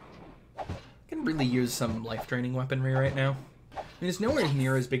 I can really use some life-draining weaponry right now. I mean, it's nowhere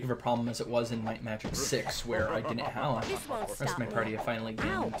near as big of a problem as it was in Might Magic 6, where I didn't have... This won't The rest of my stop party me. have finally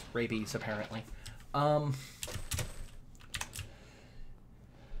gained Ow. rabies, apparently.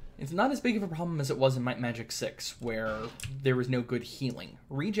 It's not as big of a problem as it was in Might Magic 6, where there was no good healing.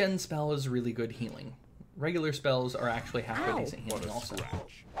 Regen spell is really good healing. Regular spells are actually halfway Ow. decent What healing a also.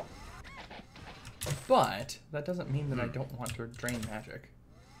 scratch. But that doesn't mean that I don't want to drain magic.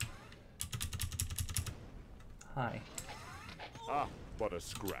 Hi. Ah, what a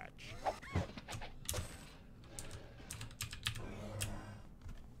scratch.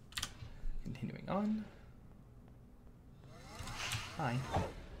 Continuing on. Hi.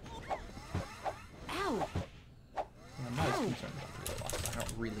 Ow. Yeah, I'm not as concerned about the warlocks. I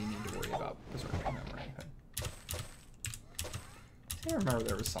don't really need to worry about preserving them or anything. I remember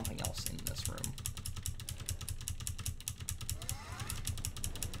there was something else in this room.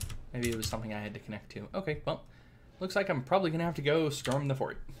 Maybe it was something I had to connect to. Okay, well, looks like I'm probably gonna have to go storm the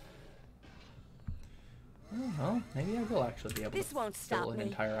fort. Oh, well, maybe I will actually be able This to won't fill stop an me.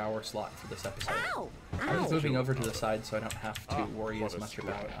 entire hour slot for this episode. Ow. I was Ow. moving over to the side so I don't have to worry what as a much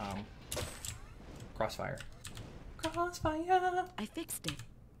scratch. about crossfire. Crossfire! I fixed it.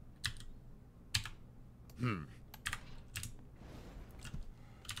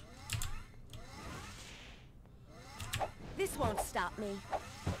 This won't stop me.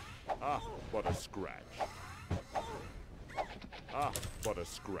 Ah, what a scratch. Ah, what a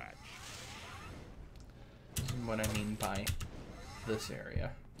scratch. This is what I mean by this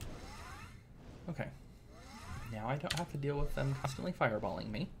area. Okay. Now I don't have to deal with them constantly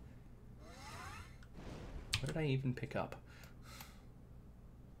fireballing me. What did I even pick up?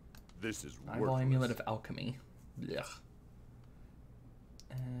 This is Eyeball worthless. Amulet of Alchemy. Blech.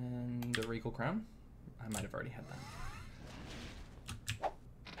 And the Regal Crown. I might have already had that.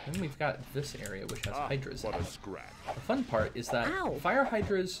 Then we've got this area, which has Ah, hydras in what it. a scratch. The fun part is that Ow. fire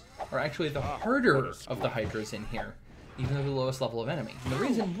hydras are actually the harder of the hydras in here, even though they're the lowest level of enemy. And the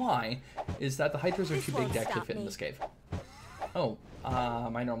reason why is that the hydras are This too big won't to actually stop fit in me. this cave. Oh,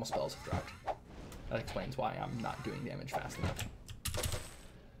 my normal spells have dropped. That explains why I'm not doing damage fast enough.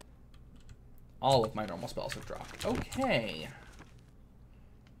 All of my normal spells have dropped. Okay.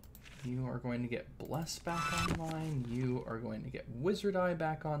 You are going to get Bless back online. You are going to get Wizard Eye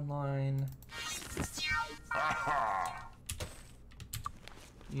back online.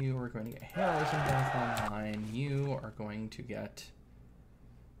 You are going to get Heroism back online. You are going to get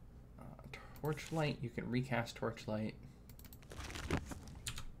Torchlight. You can recast Torchlight.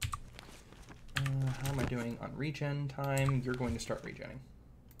 How am I doing on regen time? You're going to start regenning.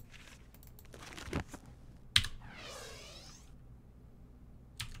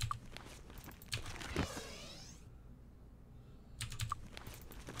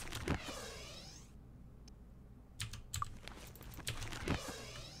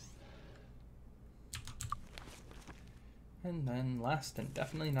 And then last and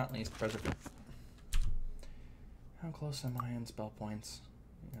definitely not least, Preservation. How close am I on spell points?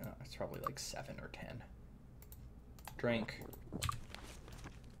 Yeah, it's probably like 7 or 10. Drink.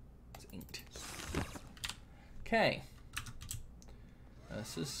 It's inked. Okay.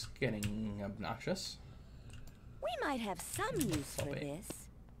 This is getting obnoxious. We might have some use for this.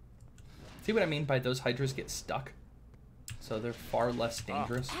 See what I mean by those hydras get stuck? So they're far less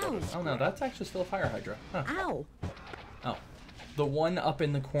dangerous. Oh no, that's actually still a fire hydra. Huh. Ow! Oh. The one up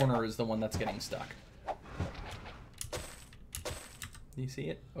in the corner is the one that's getting stuck. Do you see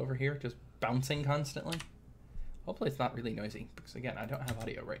it over here? Just bouncing constantly? Hopefully it's not really noisy, because again, I don't have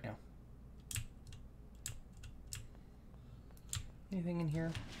audio right now. Anything in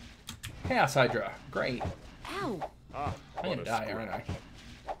here? Chaos Hydra. Great. Ow! Ah, I'm gonna die, aren't I?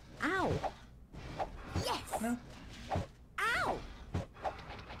 Ow! Yes! No. Ow!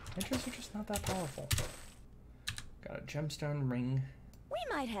 Hydras are just not that powerful. Got a gemstone ring.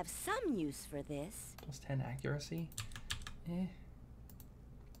 We might have some use for this. Plus 10 accuracy. Eh.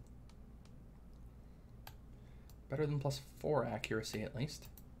 Better than plus 4 accuracy, at least.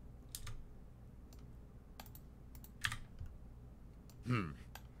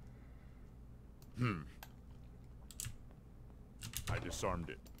 I disarmed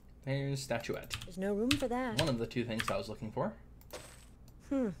it. There's statuette. There's no room for that. One of the two things I was looking for.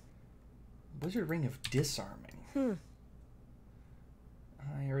 Wizard Ring of Disarming. I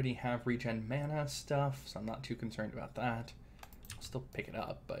already have regen mana stuff, so I'm not too concerned about that. I'll still pick it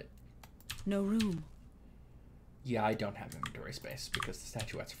up, but... No room. Yeah, I don't have inventory space because the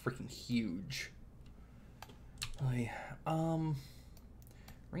statuette's freaking huge. Really.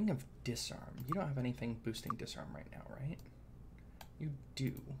 Ring of Disarm. You don't have anything boosting disarm right now, right? You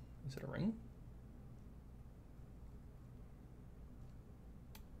do. Is it a ring?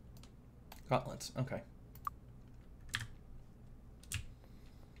 Gauntlets. Okay.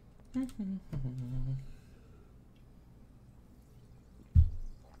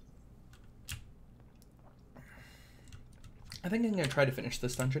 I think I'm going to try to finish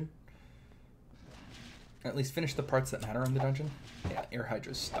this dungeon. At least finish the parts that matter in the dungeon. Yeah, Air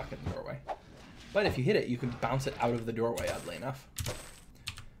Hydra's stuck in the doorway. But if you hit it, you can bounce it out of the doorway, oddly enough.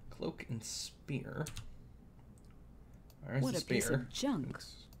 Cloak and Spear. Where's What the a spear? piece of junk.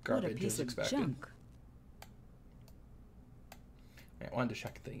 Garbage What a piece is of expected. junk. Yeah, I wanted to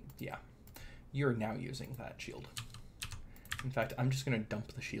check the... Yeah. You're now using that shield. In fact, I'm just going to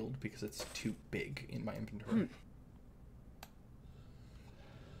dump the shield because it's too big in my inventory.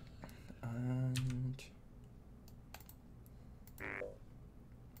 And...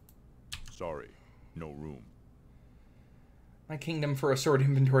 Sorry, no room. My Kingdom for a Sword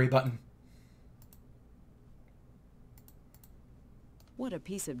inventory button. What a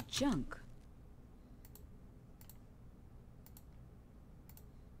piece of junk.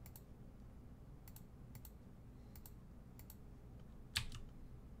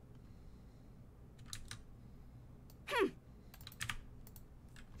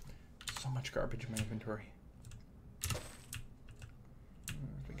 So much garbage in my inventory. If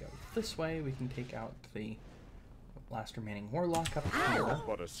we go this way, we can take out the last remaining Warlock up here.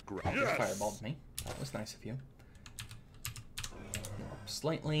 What a scratch. Just fireballed me. That was nice of you. Heal up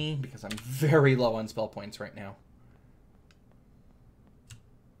slightly, because I'm very low on spell points right now.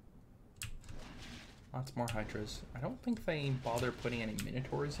 Lots more Hydras. I don't think they bother putting any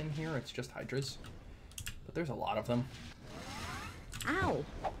Minotaurs in here. It's just Hydras. But there's a lot of them. Ow!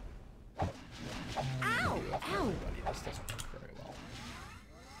 Ow! Ow! This doesn't work very well.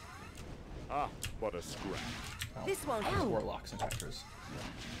 Ah, what a scratch. Oh, This won't there's help. Warlocks and Hydras.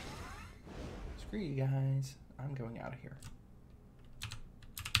 Screw you guys. I'm going out of here.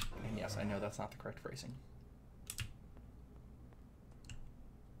 And yes, I know that's not the correct phrasing.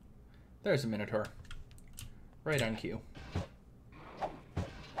 There's a Minotaur. Right on cue.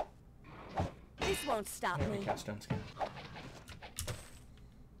 This won't stop There we me. cast Stone Skin.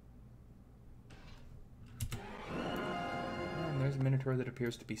 Minotaur that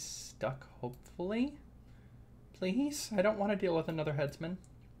appears to be stuck, hopefully. Please? I don't want to deal with another headsman.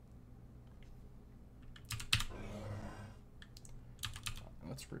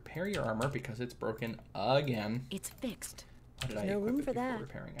 Let's repair your armor because it's broken again. It's fixed. Why did I No equip room it for before that.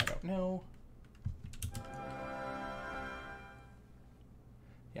 repairing? I don't know.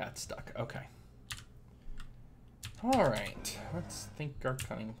 Yeah, it's stuck. Okay. Alright. Let's think our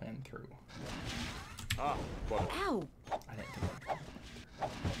cunning plan through. Ah, but Ow! I didn't think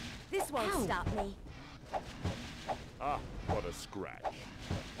This won't Ow. stop me. what a scratch.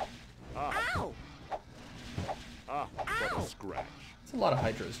 Ow! What a scratch. it's a lot of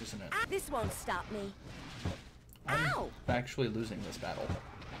hydras, isn't it? This won't stop me. I'm Ow! actually losing this battle.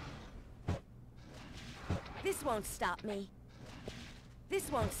 This won't stop me. This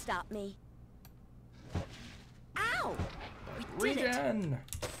won't stop me. Ow! We did it. Regen!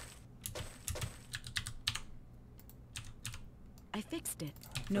 I fixed it.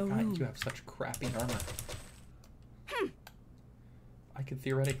 I No forgot room. you have such crappy armor. I could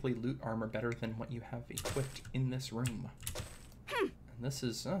theoretically loot armor better than what you have equipped in this room. And this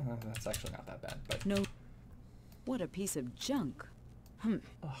is... that's actually not that bad, but... No. What a piece of junk. Ugh.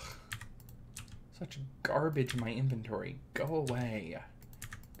 Such garbage in my inventory. Go away.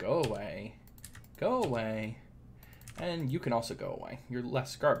 Go away. Go away. And you can also go away. You're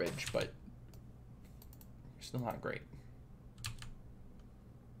less garbage, but you're still not great.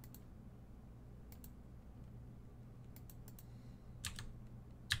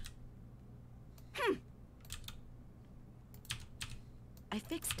 I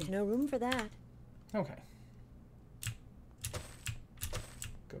fixed it. No room for that. Okay.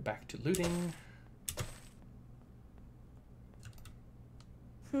 Go back to looting.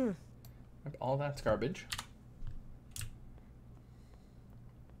 All that's garbage.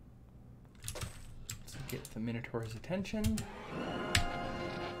 Let's get the Minotaur's attention.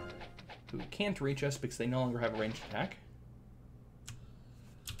 Who can't reach us because they no longer have a ranged attack.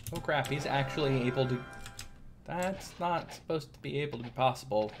 Oh crap, he's actually able to... That's not supposed to be able to be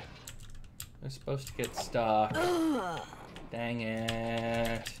possible. They're supposed to get stuck. Dang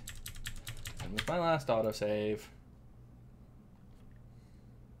it. And with my last autosave.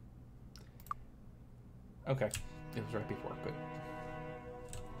 Okay, it was right before, good.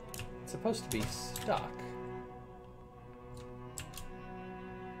 It's supposed to be stuck.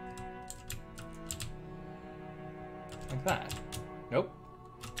 Like that. Nope.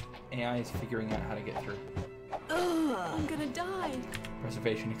 AI is figuring out how to get through. I'm gonna die.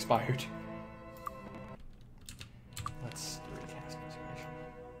 Preservation expired. Let's recast preservation.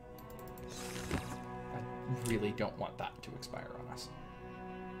 I really don't want that to expire on us.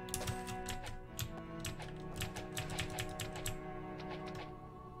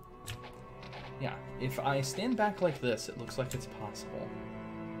 Yeah, if I stand back like this, it looks like it's possible.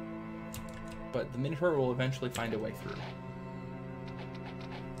 But the Minotaur will eventually find a way through.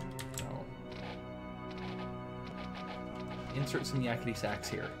 So, insert some yakety sacks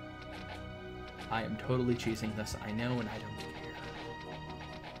here. I am totally cheesing this, I know, and I don't care.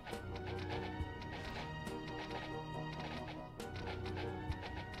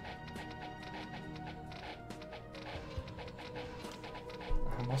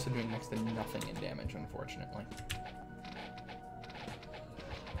 I'm also doing next to nothing in damage, unfortunately.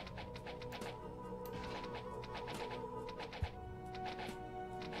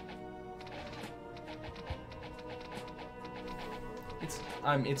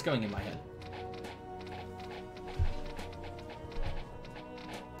 It's going in my head.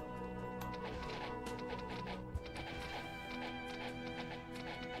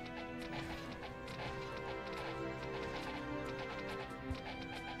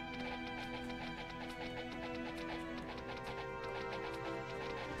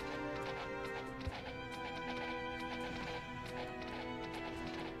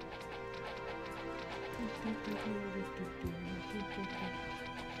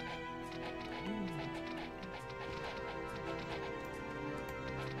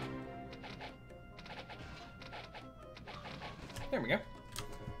 There we go.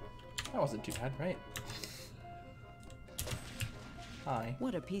 That wasn't too bad, right? Hi.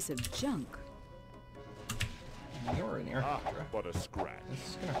 What a piece of junk. You're an air Hydra. What a scratch. This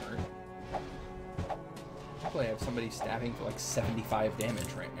is gonna hurt. Hopefully I have somebody stabbing for like 75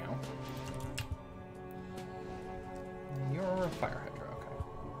 damage right now. And you're a fire Hydra, okay.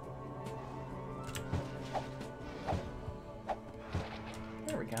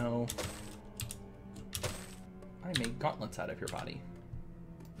 There we go. I made gauntlets out of your body.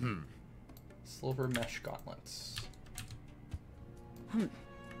 Silver mesh gauntlets.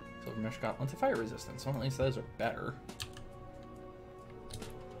 Silver mesh gauntlets of fire resistance. Well, at least those are better.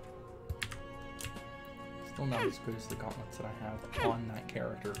 Still not as good as the gauntlets that I have on that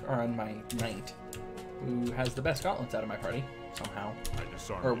character, or on my knight, who has the best gauntlets out of my party, somehow.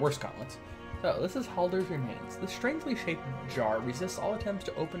 Or worse gauntlets. So, this is Haldor's remains. The strangely shaped jar resists all attempts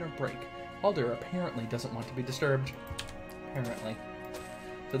to open or break. Haldor apparently doesn't want to be disturbed. Apparently.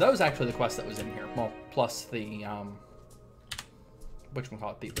 So that was actually the quest that was in here. Well, plus the,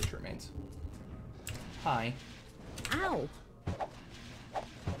 whatchamacallit, the Lich remains. Hi. Ow!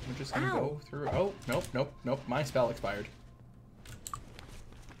 We're just gonna go through. Oh, nope, nope, nope. My spell expired.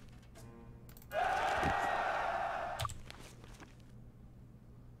 There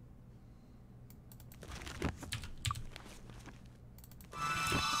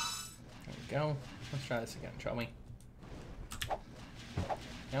we go. Let's try this again, shall we?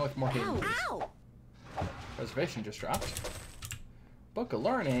 Now with more hidden. Ow! Preservation just dropped. Book of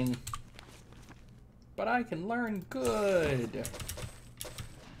Learning. But I can learn good.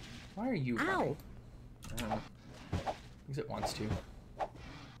 Why are you running? Ow! I don't know. Because it wants to.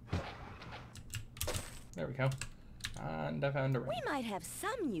 There we go. And I found a ring. We might have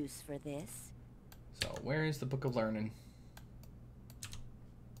some use for this. So where is the Book of Learning?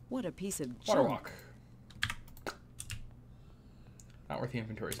 What a piece of junk. Waterwalk. Not worth the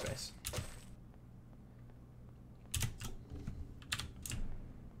inventory space.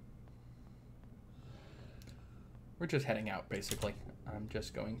 We're just heading out, basically. I'm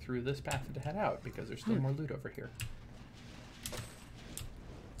just going through this path to head out because there's still more loot over here.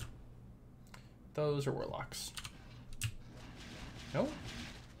 Those are warlocks. No.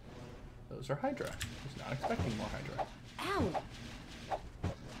 Those are Hydra. I was not expecting more Hydra. Ow!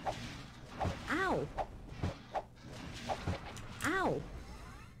 Ow! Ow!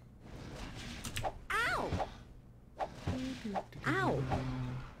 Ow! Ow!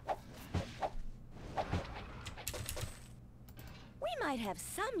 We might have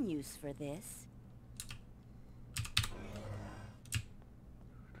some use for this.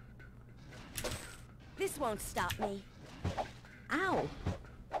 This won't stop me. Ow!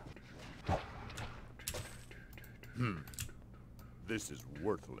 This is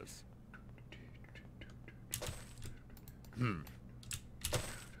worthless.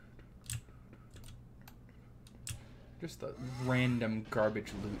 Just the random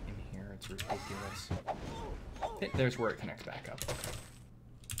garbage loot in here. It's ridiculous. There's where it connects back up. Okay.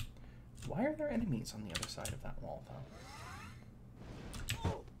 Why are there enemies on the other side of that wall, though?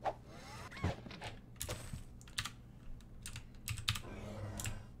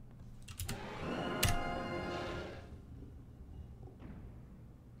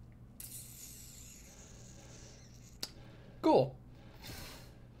 Cool.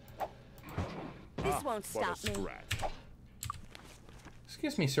 This won't stop me.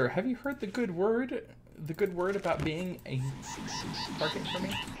 Excuse me, sir. Have you heard the good word? The good word about being a target for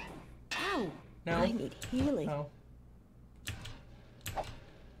me? Ow! No. I need healing. No.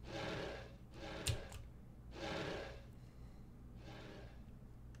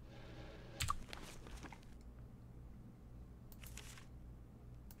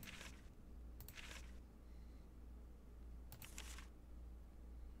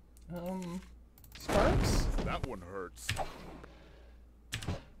 Sparks? That one hurts.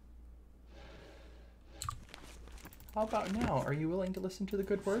 How about now? Are you willing to listen to the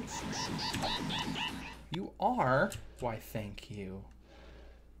good word? You are? Why, thank you.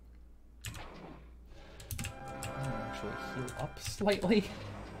 I'm gonna actually heal up slightly.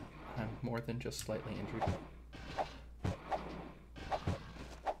 I'm more than just slightly injured.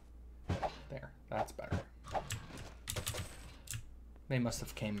 There, that's better. They must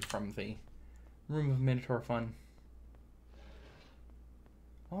have came from the Room of Minotaur Fun.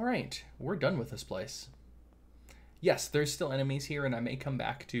 Alright, we're done with this place. Yes, there's still enemies here, and I may come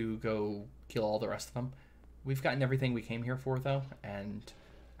back to go kill all the rest of them. We've gotten everything we came here for, though, and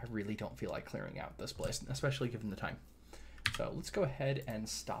I really don't feel like clearing out this place, especially given the time. So let's go ahead and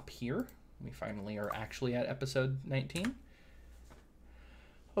stop here. We finally are actually at episode 19.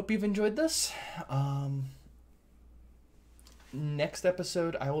 Hope you've enjoyed this. Next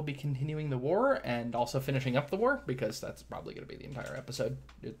episode, I will be continuing the war and also finishing up the war, because that's probably going to be the entire episode.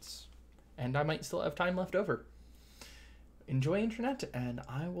 And I might still have time left over. Enjoy internet, and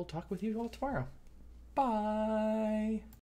I will talk with you all tomorrow. Bye!